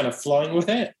I'm just kind of flowing with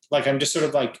it. Like I'm just sort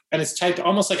of like, and it's typed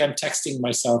almost like I'm texting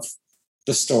myself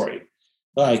the story.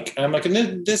 Like, I'm like, and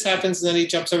then this happens, and then he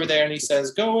jumps over there and he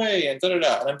says, go away, and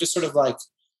da-da-da. And I'm just sort of like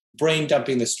brain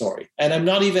dumping the story. And I'm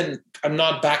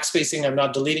not backspacing. I'm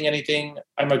not deleting anything.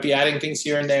 I might be adding things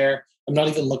here and there. I'm not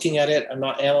even looking at it. I'm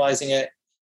not analyzing it.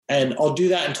 And I'll do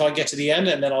that until I get to the end.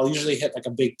 And then I'll usually hit like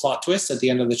a big plot twist at the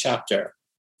end of the chapter.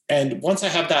 And once I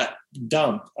have that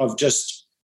dump of just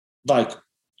like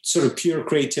sort of pure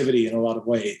creativity in a lot of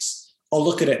ways, I'll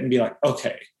look at it and be like,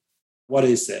 okay, what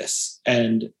is this?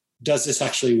 And does this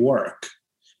actually work?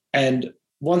 And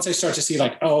once I start to see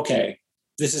like, oh, okay,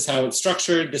 this is how it's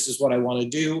structured, this is what I want to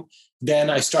do, then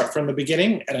I start from the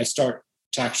beginning and I start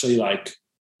to actually like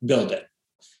build it.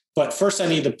 But first I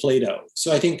need the Play-Doh.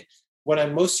 So I think when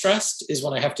I'm most stressed is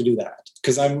when I have to do that.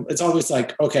 Because it's always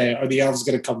like, okay, are the elves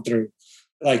going to come through?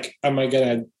 Like, am I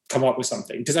going to come up with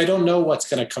something? Because I don't know what's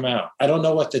going to come out. I don't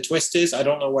know what the twist is. I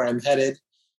don't know where I'm headed.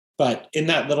 But in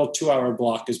that little 2 hour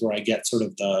block is where I get sort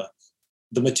of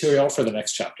the material for the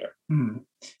next chapter. And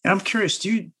I'm curious,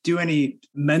 do you do any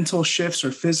mental shifts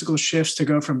or physical shifts to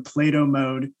go from Play-Doh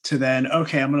mode to then,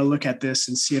 okay, I'm going to look at this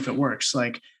and see if it works?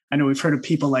 Like, I know we've heard of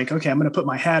people like, okay, I'm going to put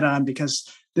my hat on because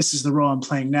this is the role I'm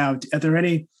playing now. Are there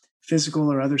any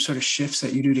physical or other sort of shifts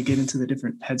that you do to get into the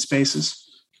different headspaces?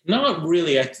 Not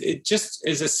really. It just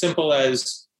is as simple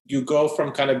as you go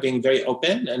from kind of being very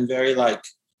open and very like,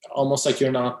 almost like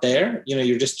you're not there,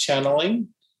 you're just channeling,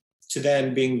 to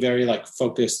then being very like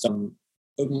focused on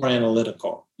more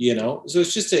analytical, So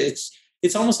it's just,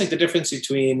 it's almost like the difference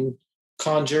between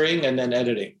conjuring and then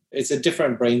editing. It's a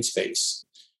different brain space.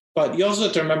 But you also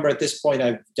have to remember at this point,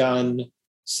 I've done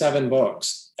 7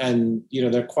 books and,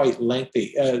 they're quite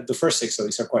lengthy. The first 6 at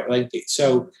least are quite lengthy.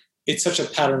 So it's such a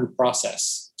patterned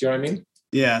process. Do you know what I mean?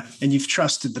 Yeah. And you've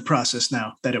trusted the process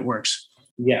now that it works.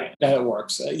 Yeah, that it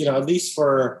works. At least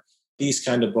for these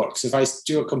kind of books. If I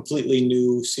do a completely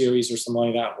new series or something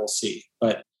like that, we'll see.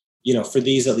 But, for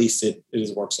these, at least it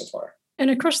has worked so far. And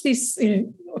across these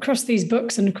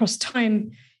books and across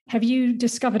time, have you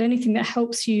discovered anything that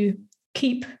helps you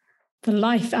keep the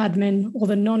life admin or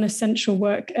the non-essential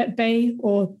work at bay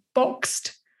or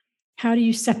boxed? How do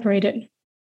you separate it?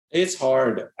 It's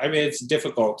hard. I mean, it's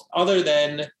difficult. Other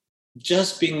than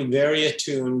just being very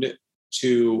attuned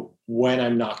to when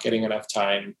I'm not getting enough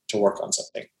time to work on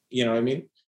something. You know what I mean?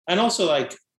 And also,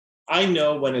 like, I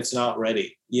know when it's not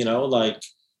ready, like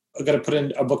I'm going to put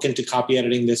in a book into copy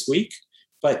editing this week,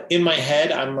 but in my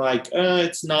head, I'm like,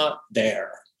 it's not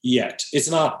there yet. It's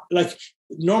not like,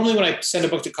 normally when I send a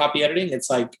book to copy editing, it's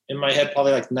like in my head,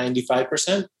 probably like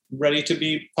 95% ready to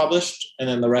be published. And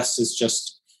then the rest is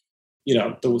just,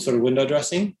 the sort of window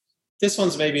dressing. This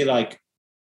one's maybe like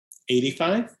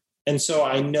 85. And so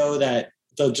I know that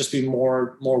there'll just be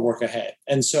more work ahead.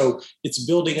 And so it's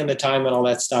building in the time and all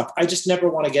that stuff. I just never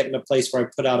want to get in a place where I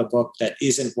put out a book that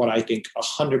isn't what I think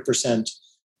 100%,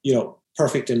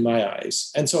 perfect in my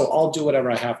eyes. And so I'll do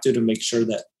whatever I have to make sure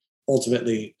that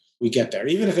ultimately we get there.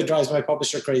 Even if it drives my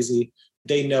publisher crazy,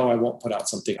 they know I won't put out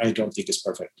something I don't think is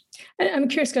perfect. I'm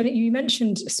curious, Scott, you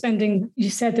mentioned you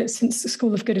said that since the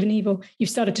School of Good and Evil, you've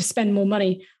started to spend more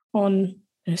money on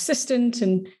an assistant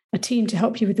and a team to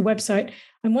help you with the website.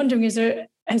 I'm wondering,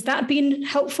 has that been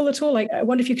helpful at all? Like, I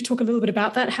wonder if you could talk a little bit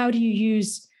about that. How do you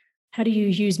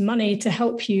use money to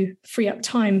help you free up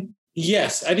time?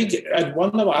 Yes, I think at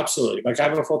one level, absolutely. Like, I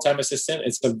have a full-time assistant.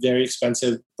 It's a very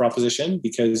expensive proposition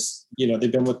because,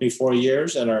 they've been with me 4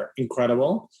 years and are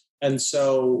incredible. And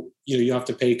so, you have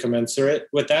to pay commensurate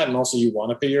with that. And also you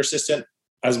want to pay your assistant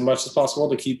as much as possible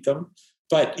to keep them.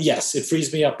 But yes, it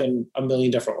frees me up in a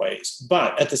million different ways.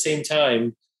 But at the same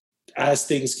time, as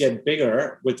things get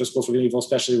bigger with the School for Good and Evil,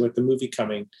 especially with the movie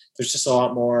coming, there's just a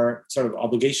lot more sort of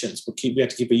obligations. We have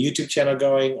to keep a YouTube channel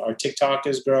going. Our TikTok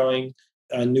is growing,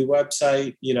 a new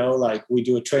website, like we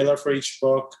do a trailer for each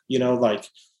book, like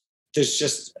there's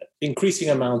just increasing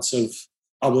amounts of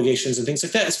obligations and things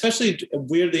like that, especially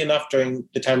weirdly enough during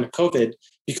the time of COVID,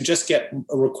 you could just get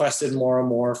requested more and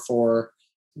more for,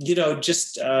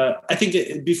 I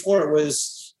think before it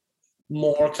was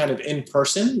more kind of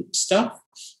in-person stuff.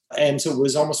 And so it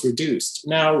was almost reduced.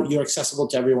 Now you're accessible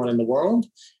to everyone in the world.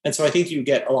 And so I think you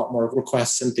get a lot more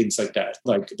requests and things like that.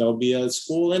 Like there'll be a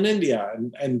school in India.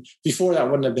 And before that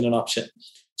wouldn't have been an option.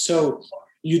 So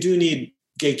you do need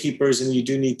gatekeepers, and you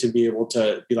do need to be able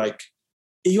to be like,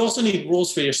 you also need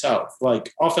rules for yourself.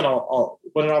 Like often I'll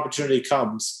when an opportunity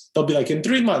comes, they'll be like, in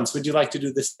 3 months, would you like to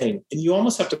do this thing? And you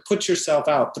almost have to put yourself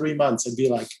out 3 months and be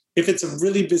like, if it's a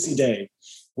really busy day,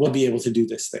 we'll be able to do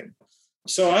this thing.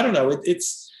 So I don't know.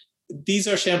 These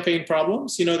are champagne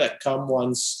problems, that come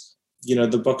once,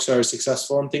 the books are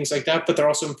successful and things like that. But they're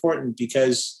also important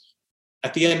because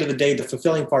at the end of the day, the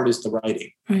fulfilling part is the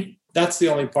writing. Right. That's the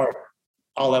only part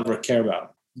I'll ever care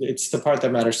about. It's the part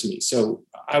that matters to me. So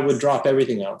I would drop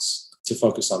everything else to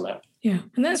focus on that. Yeah.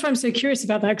 And that's why I'm so curious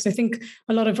about that, because I think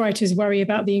a lot of writers worry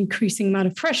about the increasing amount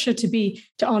of pressure to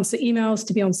answer emails,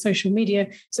 to be on social media.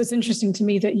 So it's interesting to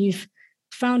me that you've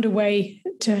found a way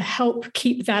to help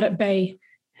keep that at bay,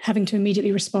 having to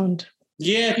immediately respond.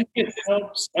 Yeah, I think it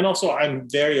helps. And also I'm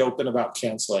very open about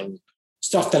canceling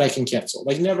stuff that I can cancel,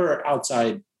 like never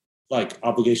outside like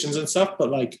obligations and stuff, but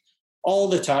like all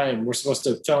the time we're supposed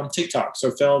to film TikToks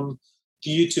or film the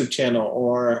YouTube channel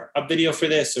or a video for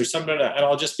this or something. And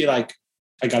I'll just be like,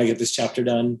 I got to get this chapter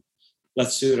done.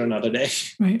 Let's do it another day.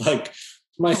 Right. Like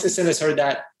my assistant has heard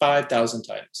that 5,000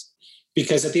 times,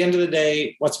 because at the end of the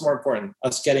day, what's more important,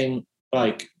 us getting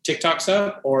like TikToks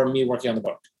up or me working on the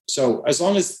book? So as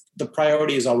long as the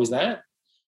priority is always that,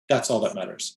 that's all that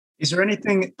matters. Is there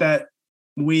anything that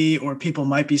we or people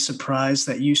might be surprised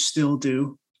that you still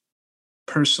do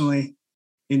personally,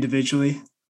 individually,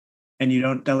 and you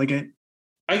don't delegate?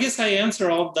 I guess I answer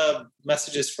all the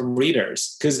messages from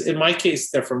readers, because in my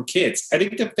case, they're from kids. I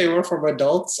think if they were from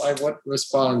adults, I wouldn't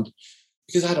respond,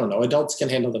 because I don't know, adults can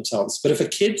handle themselves. But if a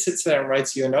kid sits there and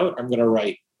writes you a note, I'm going to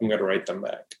write them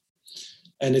back.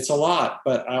 And it's a lot,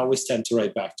 but I always tend to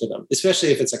write back to them, especially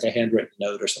if it's like a handwritten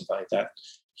note or something like that,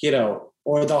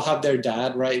 or they'll have their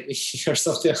dad write me or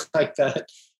something like that,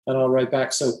 and I'll write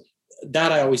back. So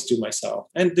that I always do myself.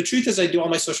 And the truth is I do all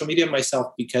my social media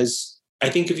myself, because I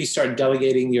think if you start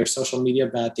delegating your social media,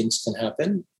 bad things can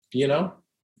happen,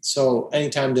 So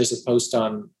anytime there's a post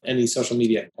on any social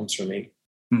media, it comes from me.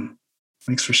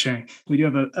 Thanks for sharing. We do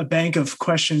have a bank of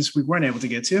questions we weren't able to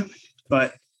get to,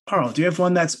 but Carl, do you have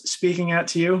one that's speaking out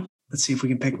to you? Let's see if we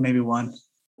can pick maybe one.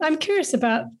 I'm curious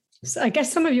about, I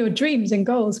guess, some of your dreams and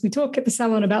goals. We talk at the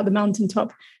salon about the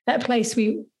mountaintop, that place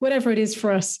whatever it is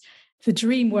for us, the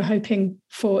dream we're hoping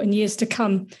for in years to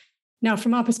come. Now,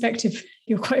 from our perspective,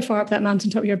 you're quite far up that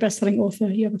mountaintop. You're a best-selling author.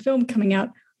 You have a film coming out.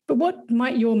 But what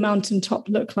might your mountaintop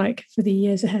look like for the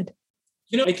years ahead?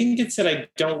 I think it's that I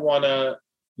don't want to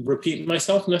repeat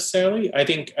myself necessarily. I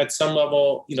think at some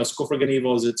level, School for Good and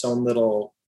Evil is its own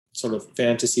little sort of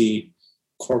fantasy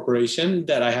corporation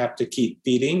that I have to keep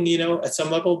feeding, at some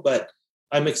level. But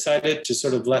I'm excited to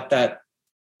sort of let that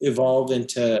evolve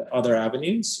into other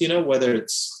avenues, whether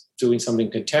it's doing something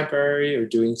contemporary or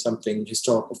doing something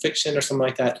historical fiction or something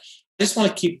like that. I just want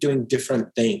to keep doing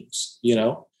different things,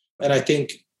 And I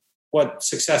think what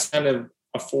success kind of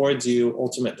affords you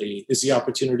ultimately is the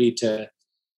opportunity to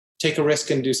take a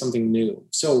risk and do something new.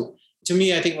 So to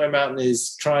me, I think my mountain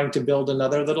is trying to build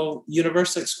another little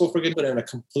universe like School for Good, but in a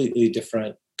completely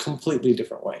different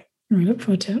way. I look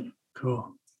forward to it.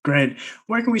 Cool. Great.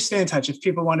 Where can we stay in touch? If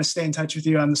people want to stay in touch with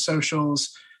you on the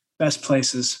socials, best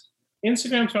places.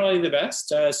 Instagram's probably the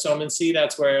best. Soman C,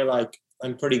 that's where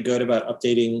I'm pretty good about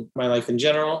updating my life in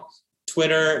general.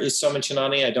 Twitter is Soman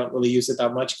Chainani. I don't really use it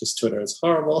that much because Twitter is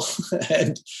horrible.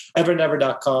 And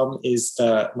evernever.com is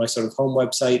my sort of home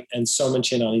website, and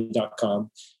somanchainani.com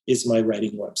is my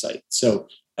writing website. So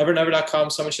evernever.com,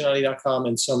 somanchainani.com,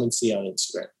 and Soman C on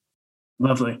Instagram.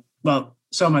 Lovely. Well,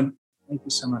 Soman, thank you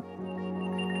so much.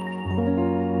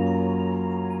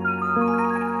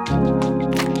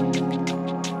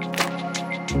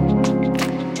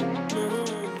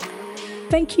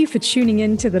 Thank you for tuning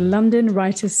in to the London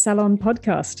Writers Salon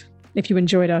podcast. If you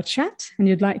enjoyed our chat and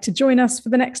you'd like to join us for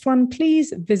the next one,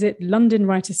 please visit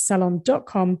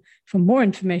londonwriterssalon.com for more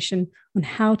information on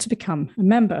how to become a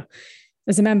member.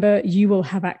 As a member, you will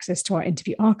have access to our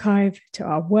interview archive, to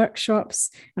our workshops,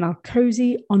 and our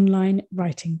cozy online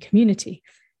writing community.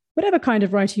 Whatever kind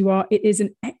of writer you are, it is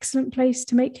an excellent place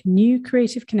to make new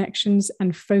creative connections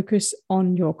and focus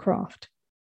on your craft.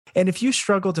 And if you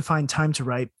struggle to find time to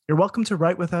write, you're welcome to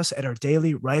write with us at our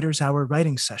daily Writer's Hour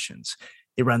writing sessions.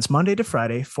 It runs Monday to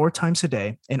Friday, 4 times a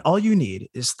day, and all you need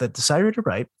is the desire to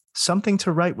write, something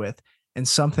to write with, and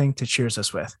something to cheers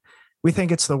us with. We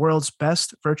think it's the world's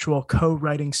best virtual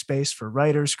co-writing space for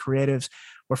writers, creatives,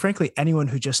 or frankly, anyone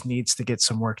who just needs to get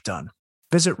some work done.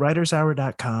 Visit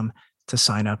writershour.com to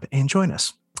sign up and join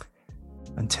us.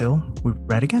 Until we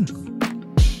write again.